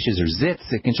blemishes or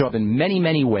zits. It can show up in many,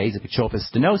 many ways. It can show up as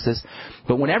stenosis.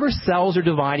 But whenever cells are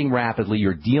dividing rapidly,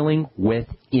 you're dealing with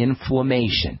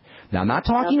inflammation. Now, I'm not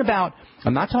talking about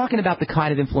the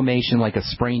kind of inflammation like a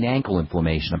sprained ankle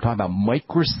inflammation. I'm talking about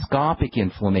microscopic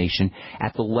inflammation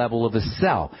at the level of a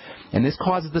cell. And this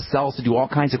causes the cells to do all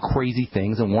kinds of crazy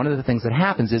things, and one of the things that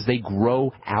happens is they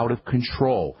grow out of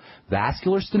control.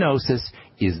 Vascular stenosis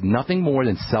is nothing more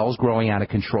than cells growing out of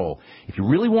control. If you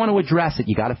really want to address it,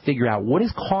 you got to figure out what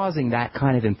is causing that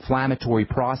kind of inflammatory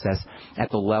process at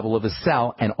the level of a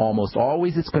cell, and almost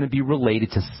always it's going to be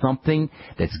related to something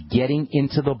that's getting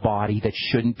into the body that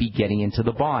shouldn't be getting into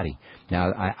the body.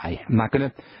 Now, I'm not going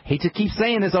to hate to keep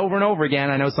saying this over and over again.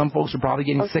 I know some folks are probably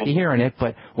getting sick of hearing it,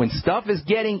 but when stuff is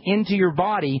getting into your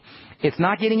body, it's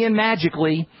not getting in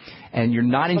magically. and you're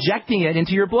not injecting it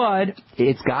into your blood,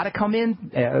 it's got to come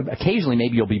in. Occasionally,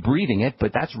 maybe you'll be breathing it,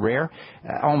 but that's rare,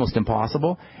 almost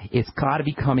impossible. It's got to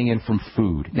be coming in from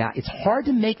food. Now, it's hard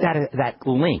to make that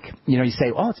link. You know, you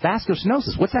say, oh, it's vascular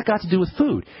stenosis. What's that got to do with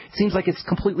food? It seems like it's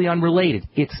completely unrelated.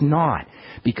 It's not,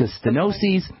 because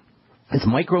stenoses, it's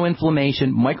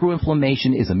microinflammation.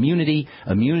 Microinflammation is immunity.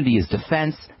 Immunity is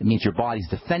defense. It means your body's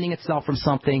defending itself from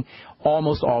something.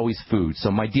 Almost always food. So,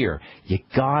 my dear, you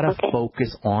gotta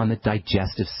focus on the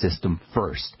digestive system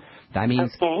first. That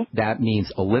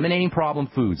means eliminating problem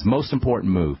foods. Most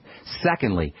important move.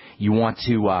 Secondly, you want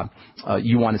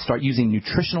to start using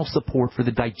nutritional support for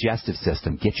the digestive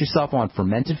system. Get yourself on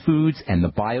fermented foods and the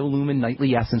BioLumin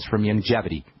Nightly Essence from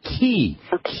Longevity. Key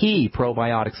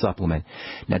probiotic supplement.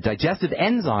 Now, digestive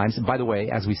enzymes, by the way,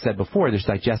 as we said before, there's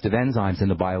digestive enzymes in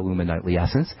the BioLumin Nightly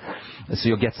Essence, so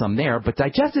you'll get some there. But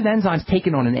digestive enzymes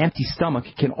taken on an empty stomach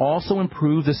can also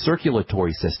improve the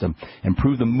circulatory system,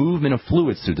 improve the movement of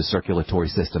fluids through the circulatory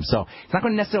system. So it's not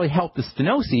going to necessarily help the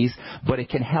stenoses, but it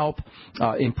can help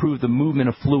improve the movement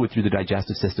of fluid through the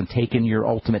digestive system, taking your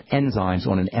ultimate enzymes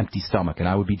on an empty stomach. And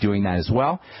I would be doing that as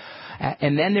well.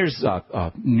 And then there's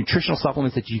nutritional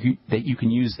supplements that you can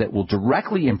use that will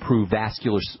directly improve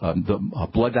the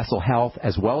blood vessel health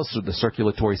as well as the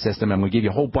circulatory system. I'm going to give you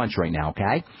a whole bunch right now,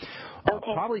 okay?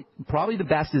 Probably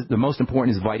the most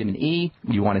important is vitamin E.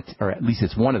 You want to, or at least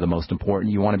it's one of the most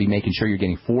important. You want to be making sure you're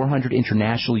getting 400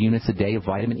 international units a day of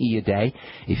vitamin E a day.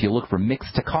 If you look for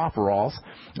mixed tocopherols,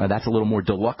 that's a little more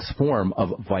deluxe form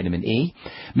of vitamin E.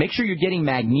 Make sure you're getting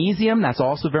magnesium. That's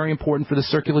also very important for the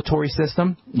circulatory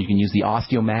system. You can use the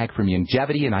OsteoMag from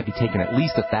Longevity, and I'd be taking at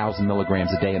least 1,000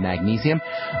 milligrams a day of magnesium.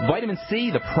 Vitamin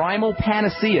C, the primal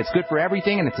panacea. It's good for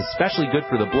everything, and it's especially good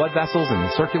for the blood vessels and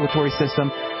the circulatory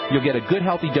system. You'll get a good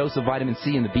healthy dose of vitamin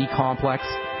C in the B complex.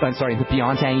 The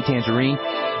Beyond Tangy Tangerine.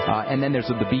 And then there's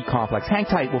the B complex. Hang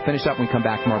tight. We'll finish up when we come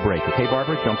back from our break. Okay,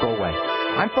 Barbara? Don't go away.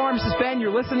 I'm Pharmacist Ben.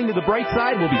 You're listening to The Bright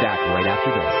Side. We'll be back right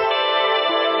after this.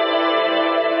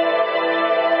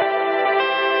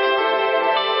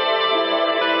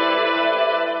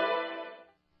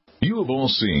 You have all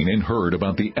seen and heard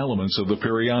about the elements of the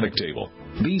periodic table.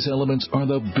 These elements are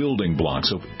the building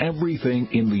blocks of everything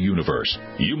in the universe.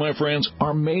 You, my friends,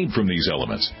 are made from these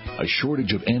elements. A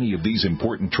shortage of any of these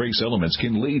important trace elements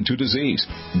can lead to disease.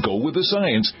 Go with the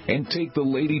science and take the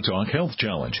Lady Talk Health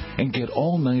Challenge and get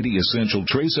all 90 essential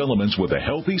trace elements with a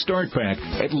healthy start pack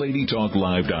at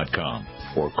LadyTalkLive.com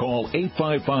or call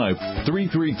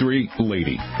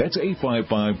 855-333-LADY. That's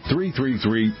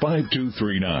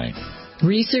 855-333-5239.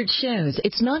 Research shows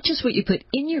it's not just what you put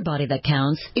in your body that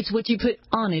counts, it's what you put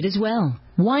on it as well.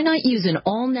 Why not use an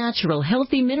all-natural,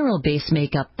 healthy mineral-based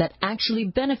makeup that actually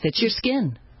benefits your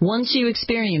skin? Once you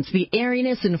experience the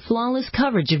airiness and flawless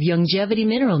coverage of Longevity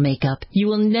mineral makeup, you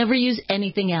will never use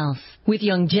anything else. With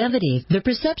Longevity, the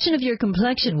perception of your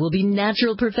complexion will be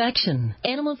natural perfection.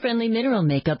 Animal-friendly mineral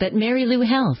makeup at Mary Lou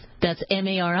Health. That's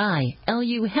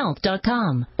MARILU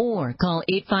Health.com or call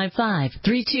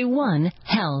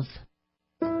 855-321-HEALTH.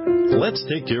 Let's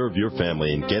take care of your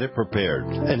family and get it prepared,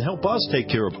 and help us take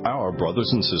care of our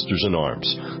brothers and sisters in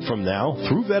arms. From now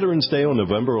through Veterans Day on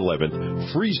November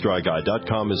 11th,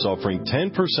 FreezeDryGuy.com is offering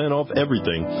 10% off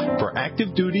everything for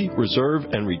active duty, reserve,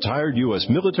 and retired U.S.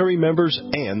 military members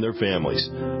and their families.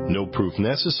 No proof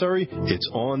necessary, it's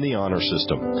on the honor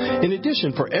system. In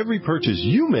addition, for every purchase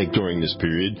you make during this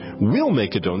period, we'll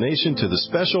make a donation to the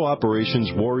Special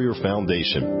Operations Warrior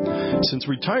Foundation. Since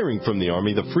retiring from the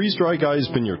Army, the Freeze Dry Guy has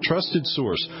been your trusted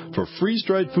source for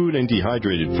freeze-dried food and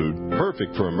dehydrated food,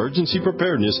 perfect for emergency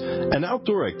preparedness and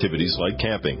outdoor activities like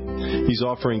camping. He's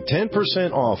offering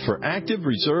 10% off for active,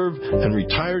 reserve, and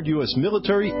retired U.S.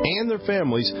 military and their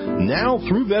families now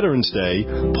through Veterans Day,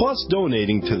 plus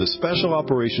donating to the Special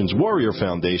Operations Warrior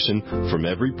Foundation from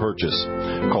every purchase.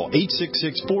 Call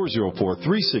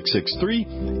 866-404-3663,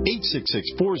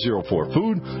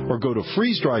 866-404-FOOD, or go to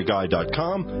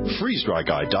FreezeDryGuy.com,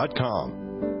 FreezeDryGuy.com.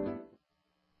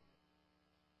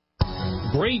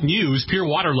 Great news, pure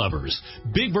water lovers.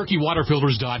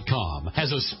 BigBerkeyWaterFilters.com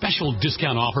has a special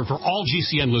discount offer for all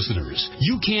GCN listeners.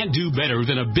 You can't do better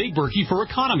than a Big Berkey for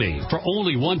economy. For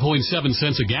only 1.7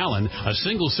 cents a gallon, a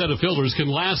single set of filters can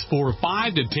last for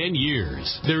 5 to 10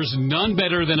 years. There's none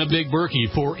better than a Big Berkey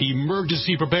for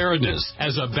emergency preparedness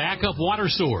as a backup water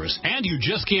source. And you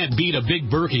just can't beat a Big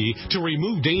Berkey to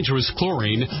remove dangerous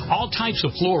chlorine, all types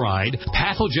of fluoride,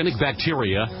 pathogenic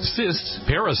bacteria, cysts,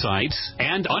 parasites,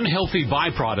 and unhealthy viruses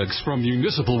byproducts from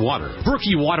municipal water.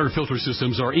 Berkey water filter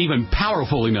systems are even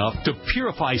powerful enough to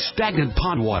purify stagnant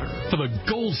pond water. For the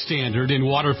gold standard in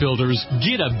water filters,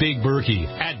 get a Big Berkey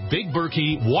at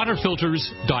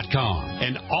BigBerkeyWaterFilters.com.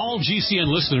 And all GCN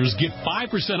listeners get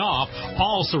 5% off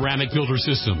all ceramic filter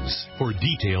systems. For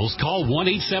details, call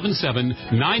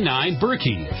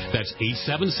 1-877-99-BERKEY. That's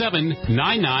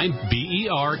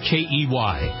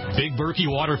 877-99-BERKEY. Big Berkey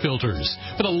Water Filters,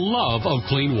 for the love of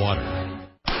clean water.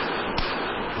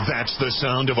 That's the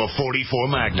sound of a .44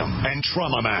 Magnum and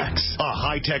Trauma Max, a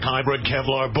high-tech hybrid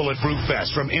Kevlar bulletproof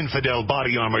vest from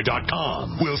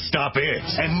InfidelBodyArmor.com. Will stop it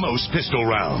and most pistol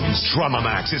rounds. Trauma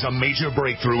Max is a major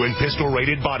breakthrough in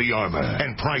pistol-rated body armor,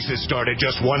 and prices start at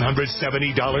just $170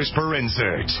 per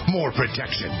insert. More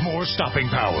protection, more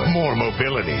stopping power, more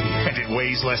mobility, and it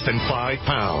weighs less than 5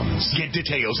 pounds. Get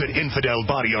details at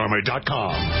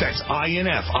InfidelBodyArmor.com. That's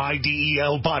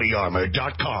INFIDEL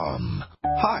BodyArmor.com.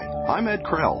 Hi, I'm Ed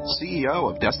Krell,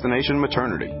 CEO of Destination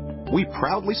Maternity. We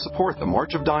proudly support the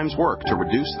March of Dimes work to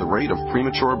reduce the rate of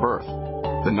premature birth.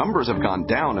 The numbers have gone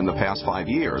down in the past 5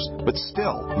 years, but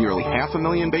still, nearly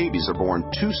 500,000 babies are born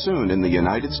too soon in the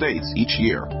United States each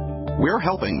year. We're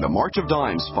helping the March of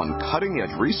Dimes fund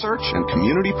cutting-edge research and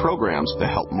community programs to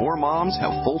help more moms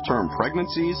have full-term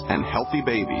pregnancies and healthy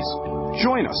babies.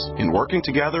 Join us in working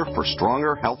together for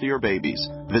stronger, healthier babies.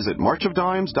 Visit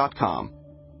marchofdimes.com.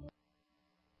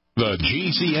 The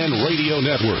GCN Radio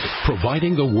Network,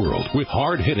 providing the world with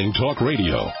hard-hitting talk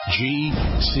radio.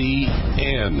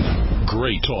 GCN.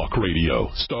 Great talk radio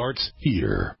starts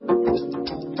here. All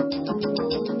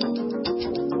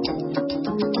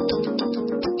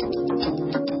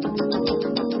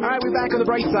right, we're back on the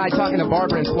bright side talking to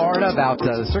Barbara in Florida about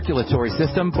the circulatory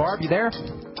system. Barb, you there?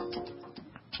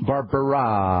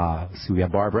 Barbara. Let's see, we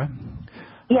have Barbara.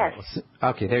 Yes.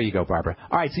 Okay, there you go, Barbara.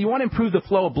 All right, so you want to improve the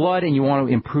flow of blood and you want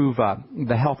to improve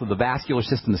the health of the vascular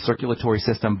system, the circulatory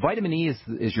system. Vitamin E is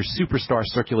your superstar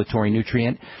circulatory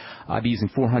nutrient. I'll be using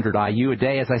 400 IU a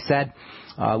day, as I said.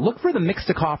 Look for the mixed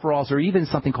tocopherols or even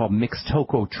something called mixed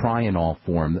tocotrienol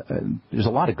form. There's a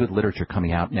lot of good literature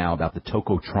coming out now about the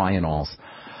tocotrienols.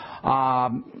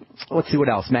 Let's see what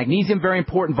else. Magnesium, very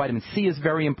important. Vitamin C is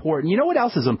very important. You know what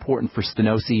else is important for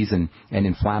stenoses and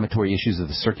inflammatory issues of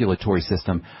the circulatory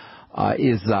system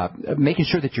is making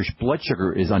sure that your blood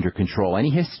sugar is under control. Any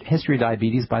history of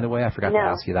diabetes, by the way? I forgot to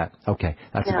ask you that. Okay,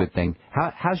 that's a good thing.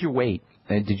 How's your weight?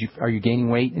 Are you gaining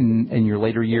weight in your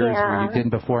later years where you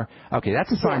didn't before? Okay,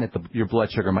 that's a sign that your blood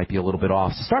sugar might be a little bit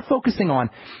off. So start focusing on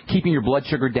keeping your blood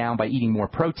sugar down by eating more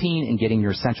protein and getting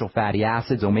your essential fatty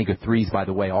acids. Omega-3s, by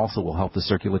the way, also will help the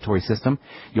circulatory system.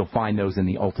 You'll find those in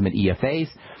the Ultimate EFAs.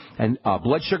 And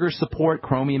blood sugar support,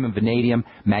 chromium and vanadium.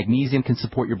 Magnesium can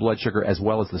support your blood sugar as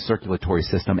well as the circulatory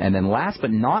system. And then last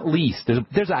but not least,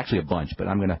 there's actually a bunch, but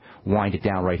I'm going to wind it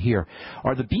down right here,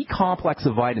 are the B complex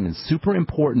of vitamins, super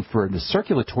important for the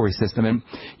circulatory system. And,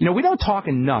 you know, we don't talk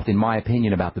enough, in my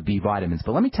opinion, about the B vitamins,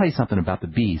 but let me tell you something about the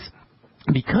Bs.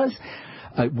 Because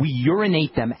we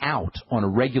urinate them out on a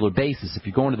regular basis. If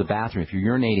you go into the bathroom, if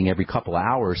you're urinating every couple of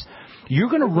hours, you're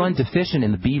going to run deficient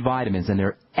in the B vitamins, and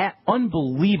they're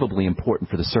unbelievably important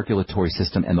for the circulatory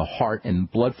system and the heart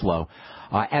and blood flow,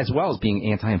 as well as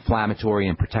being anti-inflammatory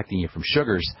and protecting you from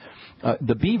sugars.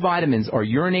 The B vitamins are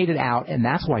urinated out, and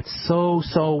that's why it's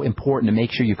so important to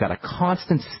make sure you've got a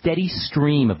constant, steady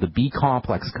stream of the B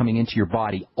complex coming into your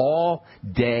body all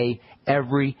day,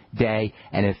 every day.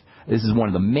 And if this is one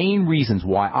of the main reasons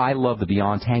why I love the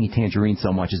Beyond Tangy Tangerine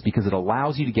so much, is because it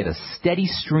allows you to get a steady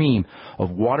stream of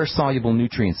water-soluble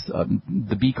nutrients,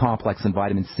 the B complex and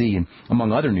vitamin C, and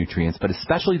among other nutrients, but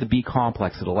especially the B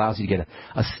complex. It allows you to get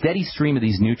a steady stream of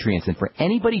these nutrients. And for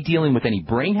anybody dealing with any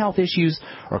brain health issues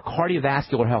or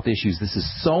cardiovascular health issues, this is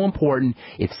so important.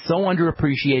 It's so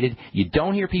underappreciated. You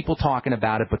don't hear people talking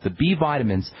about it, but the B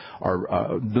vitamins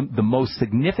are the most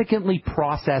significantly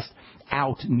processed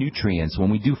out nutrients.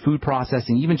 When we do food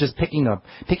processing, even just picking a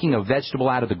vegetable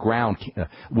out of the ground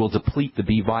will deplete the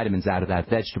B vitamins out of that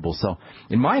vegetable. So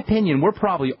in my opinion, we're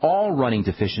probably all running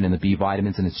deficient in the B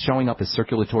vitamins, and it's showing up as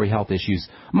circulatory health issues,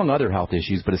 among other health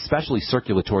issues, but especially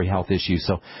circulatory health issues.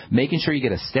 So making sure you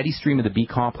get a steady stream of the B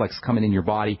complex coming in your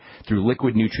body through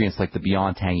liquid nutrients like the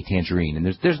Beyond Tangy Tangerine. And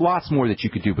there's lots more that you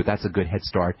could do, but that's a good head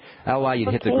start. That'll allow you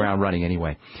to hit the ground running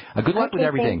anyway. Good luck with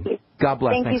everything. God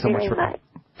bless. Thanks so much for calling.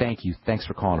 Thank you. Thanks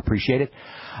for calling. Appreciate it.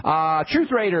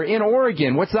 Truth Raider in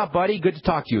Oregon. What's up, buddy? Good to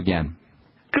talk to you again.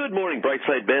 Good morning,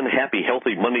 Brightside Ben. Happy,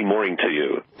 healthy Monday morning to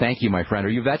you. Thank you, my friend. Are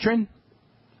you a veteran?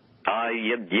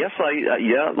 Yes,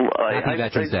 Happy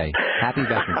Veterans Day. Happy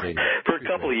Veterans Day. For a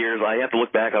couple of years, I have to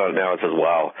look back on it now and says,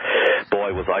 wow,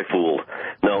 boy, was I fooled.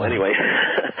 No, anyway.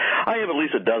 I have at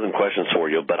least a dozen questions for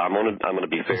you, but I'm gonna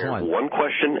be fair. One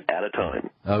question at a time.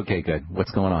 Okay, good.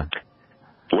 What's going on?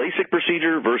 LASIK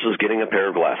procedure versus getting a pair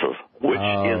of glasses. Which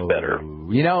is better?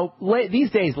 You know,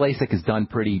 these days LASIK is done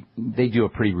they do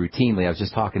it pretty routinely. I was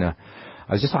just talking to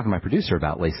my producer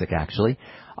about LASIK, actually.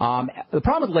 The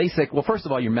problem with LASIK, well, first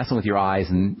of all, you're messing with your eyes,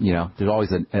 and, you know, there's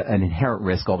always an inherent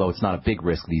risk, although it's not a big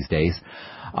risk these days.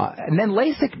 And then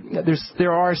LASIK,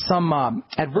 there are some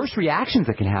adverse reactions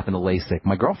that can happen to LASIK.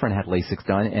 My girlfriend had LASIK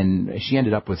done, and she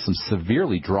ended up with some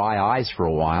severely dry eyes for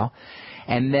a while.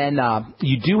 And then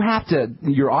you do have to,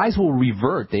 your eyes will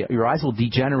revert, your eyes will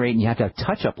degenerate, and you have to have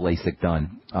touch-up LASIK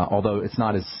done, although it's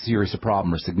not as serious a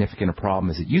problem or significant a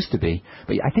problem as it used to be.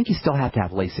 But I think you still have to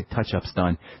have LASIK touch-ups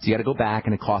done. So you got to go back,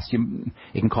 and it can cost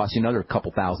you another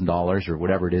couple $1,000s or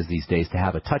whatever it is these days to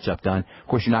have a touch-up done. Of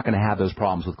course, you're not going to have those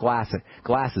problems with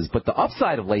glasses. But the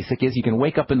upside of LASIK is you can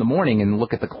wake up in the morning and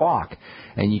look at the clock,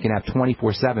 and you can have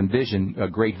 24/7 vision,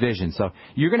 great vision. So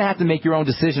you're going to have to make your own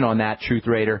decision on that, Truth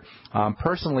Raider.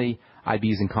 Personally, I'd be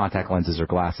using contact lenses or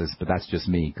glasses, but that's just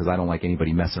me because I don't like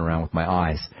anybody messing around with my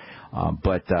eyes.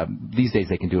 But these days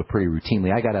they can do it pretty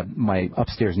routinely. I got my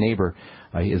upstairs neighbor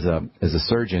is a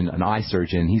surgeon, an eye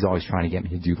surgeon. He's always trying to get me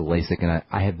to do the LASIK, and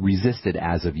I have resisted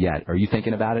as of yet. Are you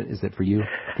thinking about it? Is it for you,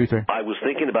 Truther? I was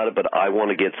thinking about it, but I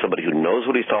want to get somebody who knows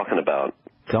what he's talking about.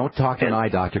 Don't talk to an eye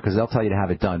doctor because they'll tell you to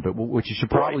have it done. But what you should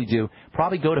probably do,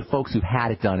 probably go to folks who've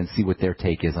had it done and see what their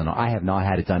take is on it. I have not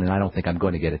had it done, and I don't think I'm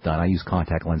going to get it done. I use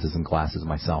contact lenses and glasses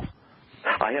myself.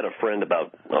 I had a friend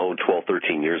about 12,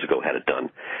 13 years ago had it done,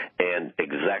 and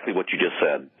exactly what you just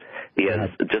said. He has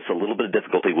just a little bit of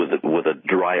difficulty with a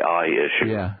dry eye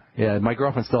issue. Yeah. My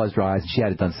girlfriend still has dry eyes. She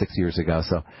had it done 6 years ago.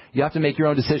 So you have to make your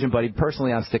own decision, buddy.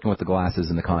 Personally, I'm sticking with the glasses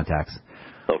and the contacts.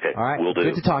 Okay. All right. Will do.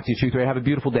 Good to talk to you, Truth Ray. Have a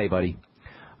beautiful day, buddy.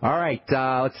 All right,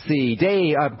 let's see.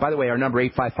 Dave, by the way, our number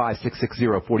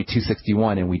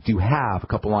 855-660-4261, and we do have a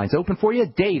couple lines open for you.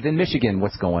 Dave in Michigan,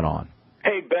 what's going on?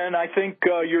 Hey, Ben, I think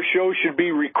your show should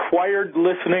be required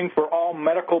listening for all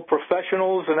medical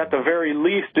professionals, and at the very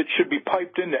least, it should be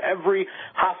piped into every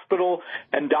hospital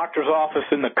and doctor's office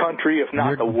in the country, if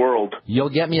not the world. You'll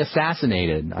get me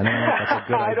assassinated. I don't know if that's a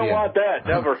good idea. I don't want that,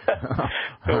 never.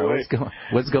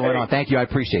 What's going on? Thank you. I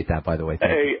appreciate that, by the way.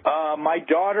 My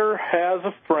daughter has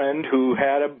a friend who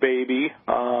had a baby with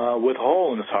a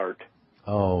hole in his heart.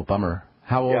 Oh, bummer.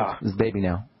 How old is the baby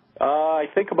now? I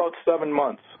think about 7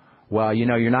 months. Well, you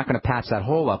know, you're not going to patch that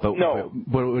hole up. But no.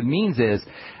 What it means is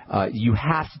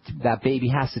that baby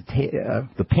has to take,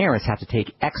 the parents have to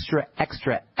take extra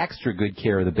good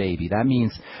care of the baby. That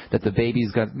means that the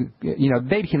baby's got, the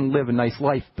baby can live a nice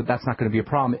life, but that's not going to be a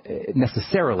problem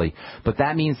necessarily. But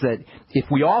that means that if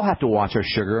we all have to watch our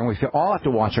sugar, and we all have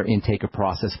to watch our intake of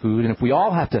processed food, and if we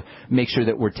all have to make sure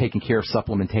that we're taking care of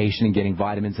supplementation and getting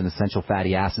vitamins and essential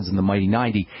fatty acids in the mighty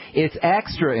 90, it's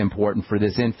extra important for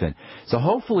this infant. So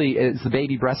hopefully, is the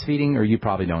baby breastfeeding, or you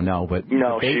probably don't know, but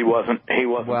no, she wasn't. He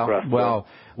wasn't breastfed.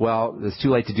 Well, it's too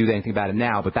late to do anything about it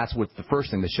now, but that's what the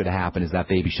first thing that should have happened is that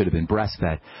baby should have been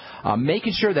breastfed.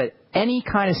 Making sure that any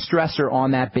kind of stressor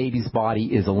on that baby's body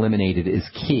is eliminated is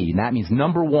key. And that means,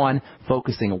 number one,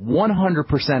 focusing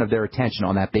 100% of their attention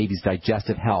on that baby's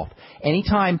digestive health.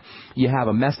 Anytime you have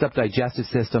a messed up digestive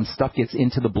system, stuff gets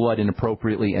into the blood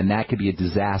inappropriately, and that could be a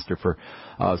disaster for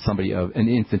an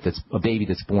infant a baby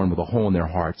that's born with a hole in their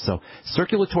heart. So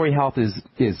circulatory health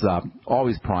is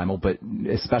always primal, but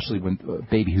especially when a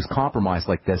baby who's compromised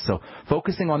like this. So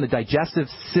focusing on the digestive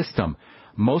system.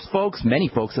 Many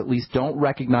folks at least, don't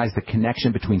recognize the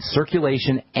connection between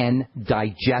circulation and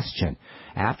digestion.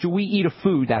 After we eat a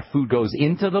food, that food goes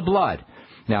into the blood.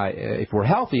 Now, if we're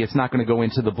healthy, it's not going to go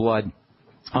into the blood.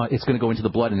 It's going to go into the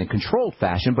blood in a controlled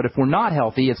fashion, but if we're not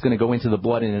healthy, it's going to go into the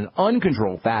blood in an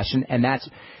uncontrolled fashion, and that's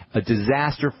a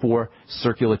disaster for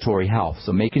circulatory health.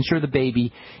 So making sure the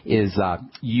baby is on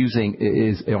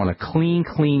a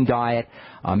clean diet,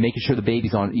 making sure the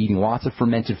baby's eating lots of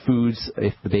fermented foods,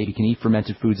 if the baby can eat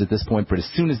fermented foods at this point, but as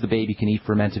soon as the baby can eat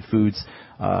fermented foods,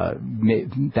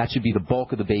 that should be the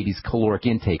bulk of the baby's caloric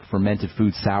intake. Fermented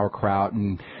foods, sauerkraut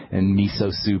and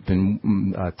miso soup and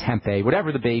tempeh,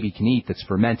 whatever the baby can eat that's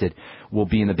fermented will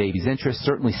be in the baby's interest.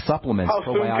 Certainly supplements. How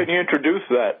soon can you introduce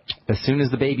that? As soon as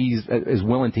the baby is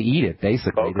willing to eat it,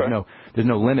 basically. Okay. There's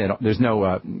no limit.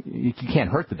 You can't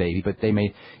hurt the baby, but the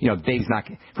baby's not.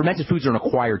 Fermented foods are an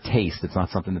acquired taste. It's not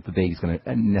something that the baby's going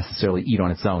to necessarily eat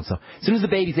on its own. So as soon as the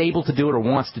baby's able to do it or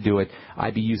wants to do it,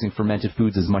 I'd be using fermented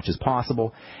foods as much as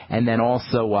possible. And then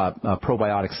also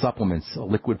probiotic supplements,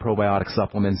 liquid probiotic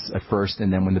supplements at first,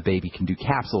 and then when the baby can do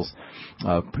capsules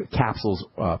of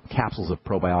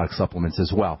probiotic supplements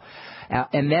as well.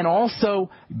 And then also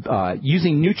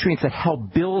using nutrients that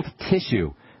help build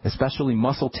tissue, especially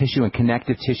muscle tissue and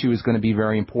connective tissue is going to be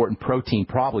very important. Protein,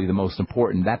 probably the most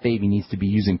important. That baby needs to be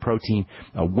using protein.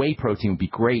 Whey protein would be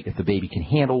great if the baby can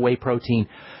handle whey protein.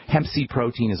 Hemp seed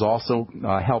protein is also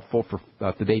helpful for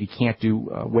if the baby can't do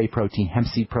whey protein. Hemp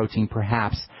seed protein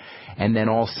perhaps. And then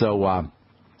also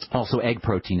egg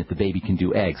protein if the baby can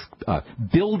do eggs.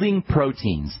 Building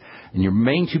proteins. And your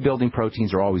main two building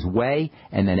proteins are always whey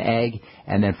and then egg.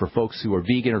 And then for folks who are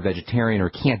vegan or vegetarian or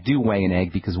can't do whey and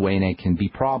egg because whey and egg can be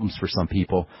problems for some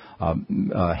people,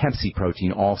 hemp seed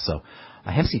protein also.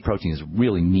 Hemp seed protein is a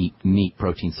really neat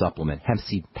protein supplement. Hemp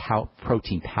seed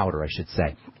protein powder, I should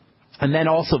say. And then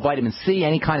also vitamin C,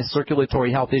 any kind of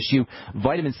circulatory health issue.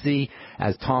 Vitamin C,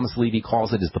 as Thomas Levy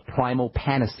calls it, is the primal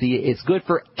panacea. It's good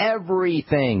for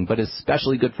everything, but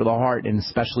especially good for the heart and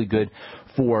especially good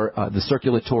for the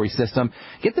circulatory system.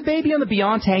 Get the baby on the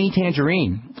Beyond Tangy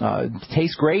Tangerine.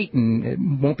 Tastes great and it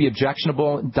won't be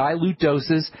objectionable. Dilute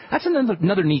doses. That's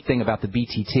another neat thing about the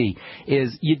BTT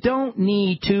is you don't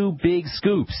need 2 big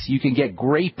scoops. You can get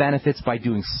great benefits by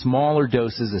doing smaller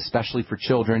doses, especially for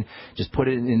children. Just put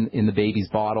it in the baby's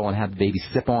bottle and have the baby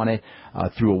sip on it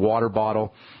through a water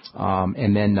bottle.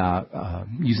 And then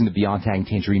using the Beyond Tangy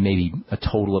Tangerine, maybe a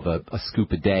total of a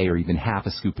scoop a day or even half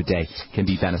a scoop a day can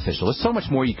be beneficial. There's so much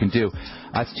more you can do.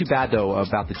 It's too bad, though,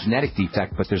 about the genetic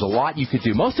defect, but there's a lot you could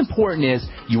do. Most important is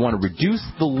you want to reduce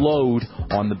the load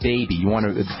on the baby.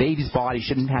 The baby's body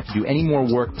shouldn't have to do any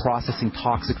more work processing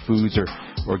toxic foods or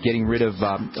getting rid of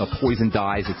poison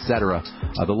dyes, etc.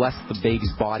 The less the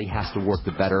baby's body has to work,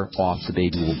 the better off the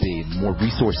baby will be. The more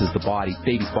resources the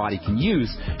baby's body can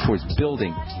use towards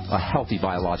building a healthy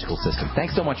biological system.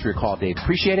 Thanks so much for your call, Dave.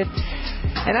 Appreciate it.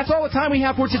 And that's all the time we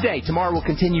have for today. Tomorrow we'll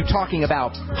continue talking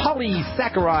about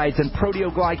polysaccharides and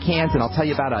proteoglycans, and I'll tell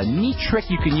you about a neat trick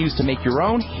you can use to make your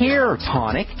own hair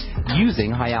tonic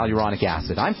using hyaluronic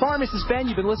acid. I'm Pharmacist Ben.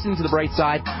 You've been listening to The Bright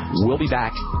Side. We'll be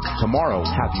back tomorrow.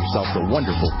 Have yourself a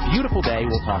wonderful, beautiful day.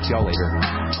 We'll talk to y'all later.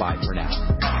 Bye for now.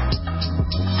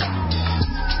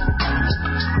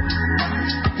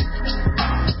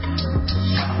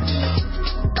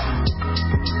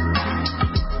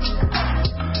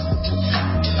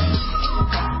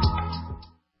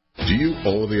 Do you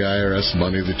owe the IRS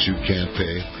money that you can't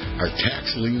pay? Are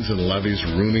tax liens and levies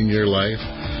ruining your life?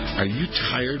 Are you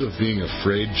tired of being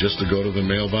afraid just to go to the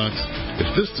mailbox?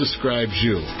 If this describes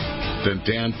you, then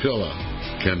Dan Pilla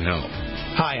can help.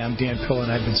 Hi, I'm Dan Pilla,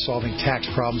 and I've been solving tax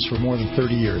problems for more than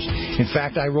 30 years. In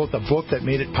fact, I wrote the book that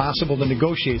made it possible to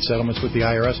negotiate settlements with the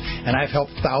IRS, and I've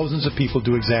helped thousands of people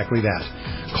do exactly that.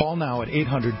 Call now at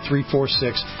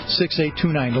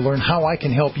 800-346-6829 to learn how I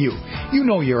can help you. You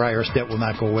know your IRS debt will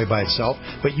not go away by itself,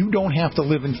 but you don't have to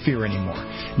live in fear anymore.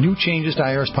 New changes to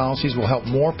IRS policies will help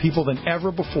more people than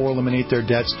ever before eliminate their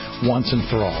debts once and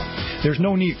for all. There's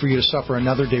no need for you to suffer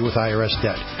another day with IRS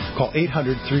debt. Call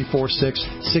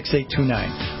 800-346-6829.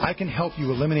 I can help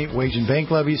you eliminate wage and bank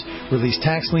levies, release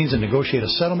tax liens, and negotiate a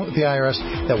settlement with the IRS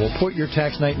that will put your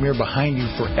tax nightmare behind you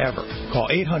forever. Call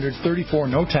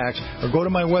 800-34-NO-TAX or go to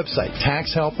my website,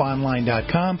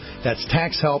 taxhelponline.com. That's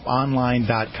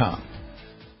taxhelponline.com.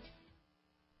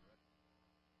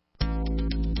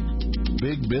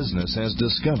 Big business has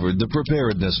discovered the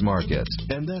preparedness market,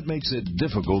 and that makes it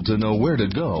difficult to know where to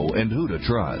go and who to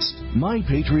trust.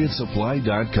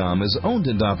 MyPatriotSupply.com is owned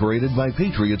and operated by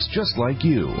patriots just like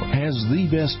you. Has the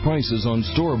best prices on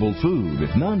storable food,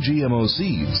 non-GMO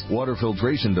seeds, water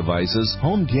filtration devices,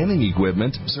 home canning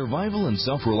equipment, survival and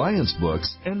self-reliance books,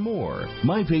 and more.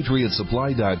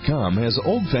 MyPatriotSupply.com has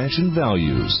old-fashioned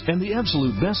values and the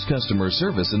absolute best customer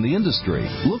service in the industry.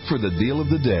 Look for the deal of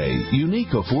the day,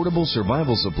 unique, affordable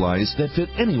survival supplies that fit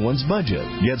anyone's budget.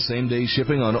 Get same-day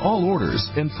shipping on all orders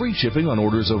and free shipping on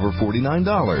orders over $49.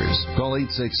 Call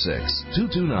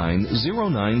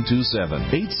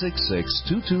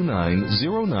 866-229-0927,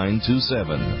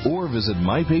 866-229-0927, or visit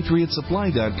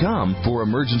MyPatriotSupply.com for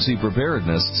emergency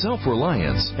preparedness,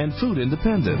 self-reliance, and food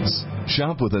independence.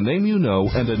 Shop with a name you know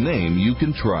and a name you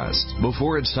can trust.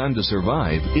 Before it's time to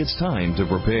survive, it's time to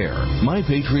prepare.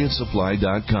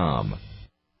 MyPatriotSupply.com.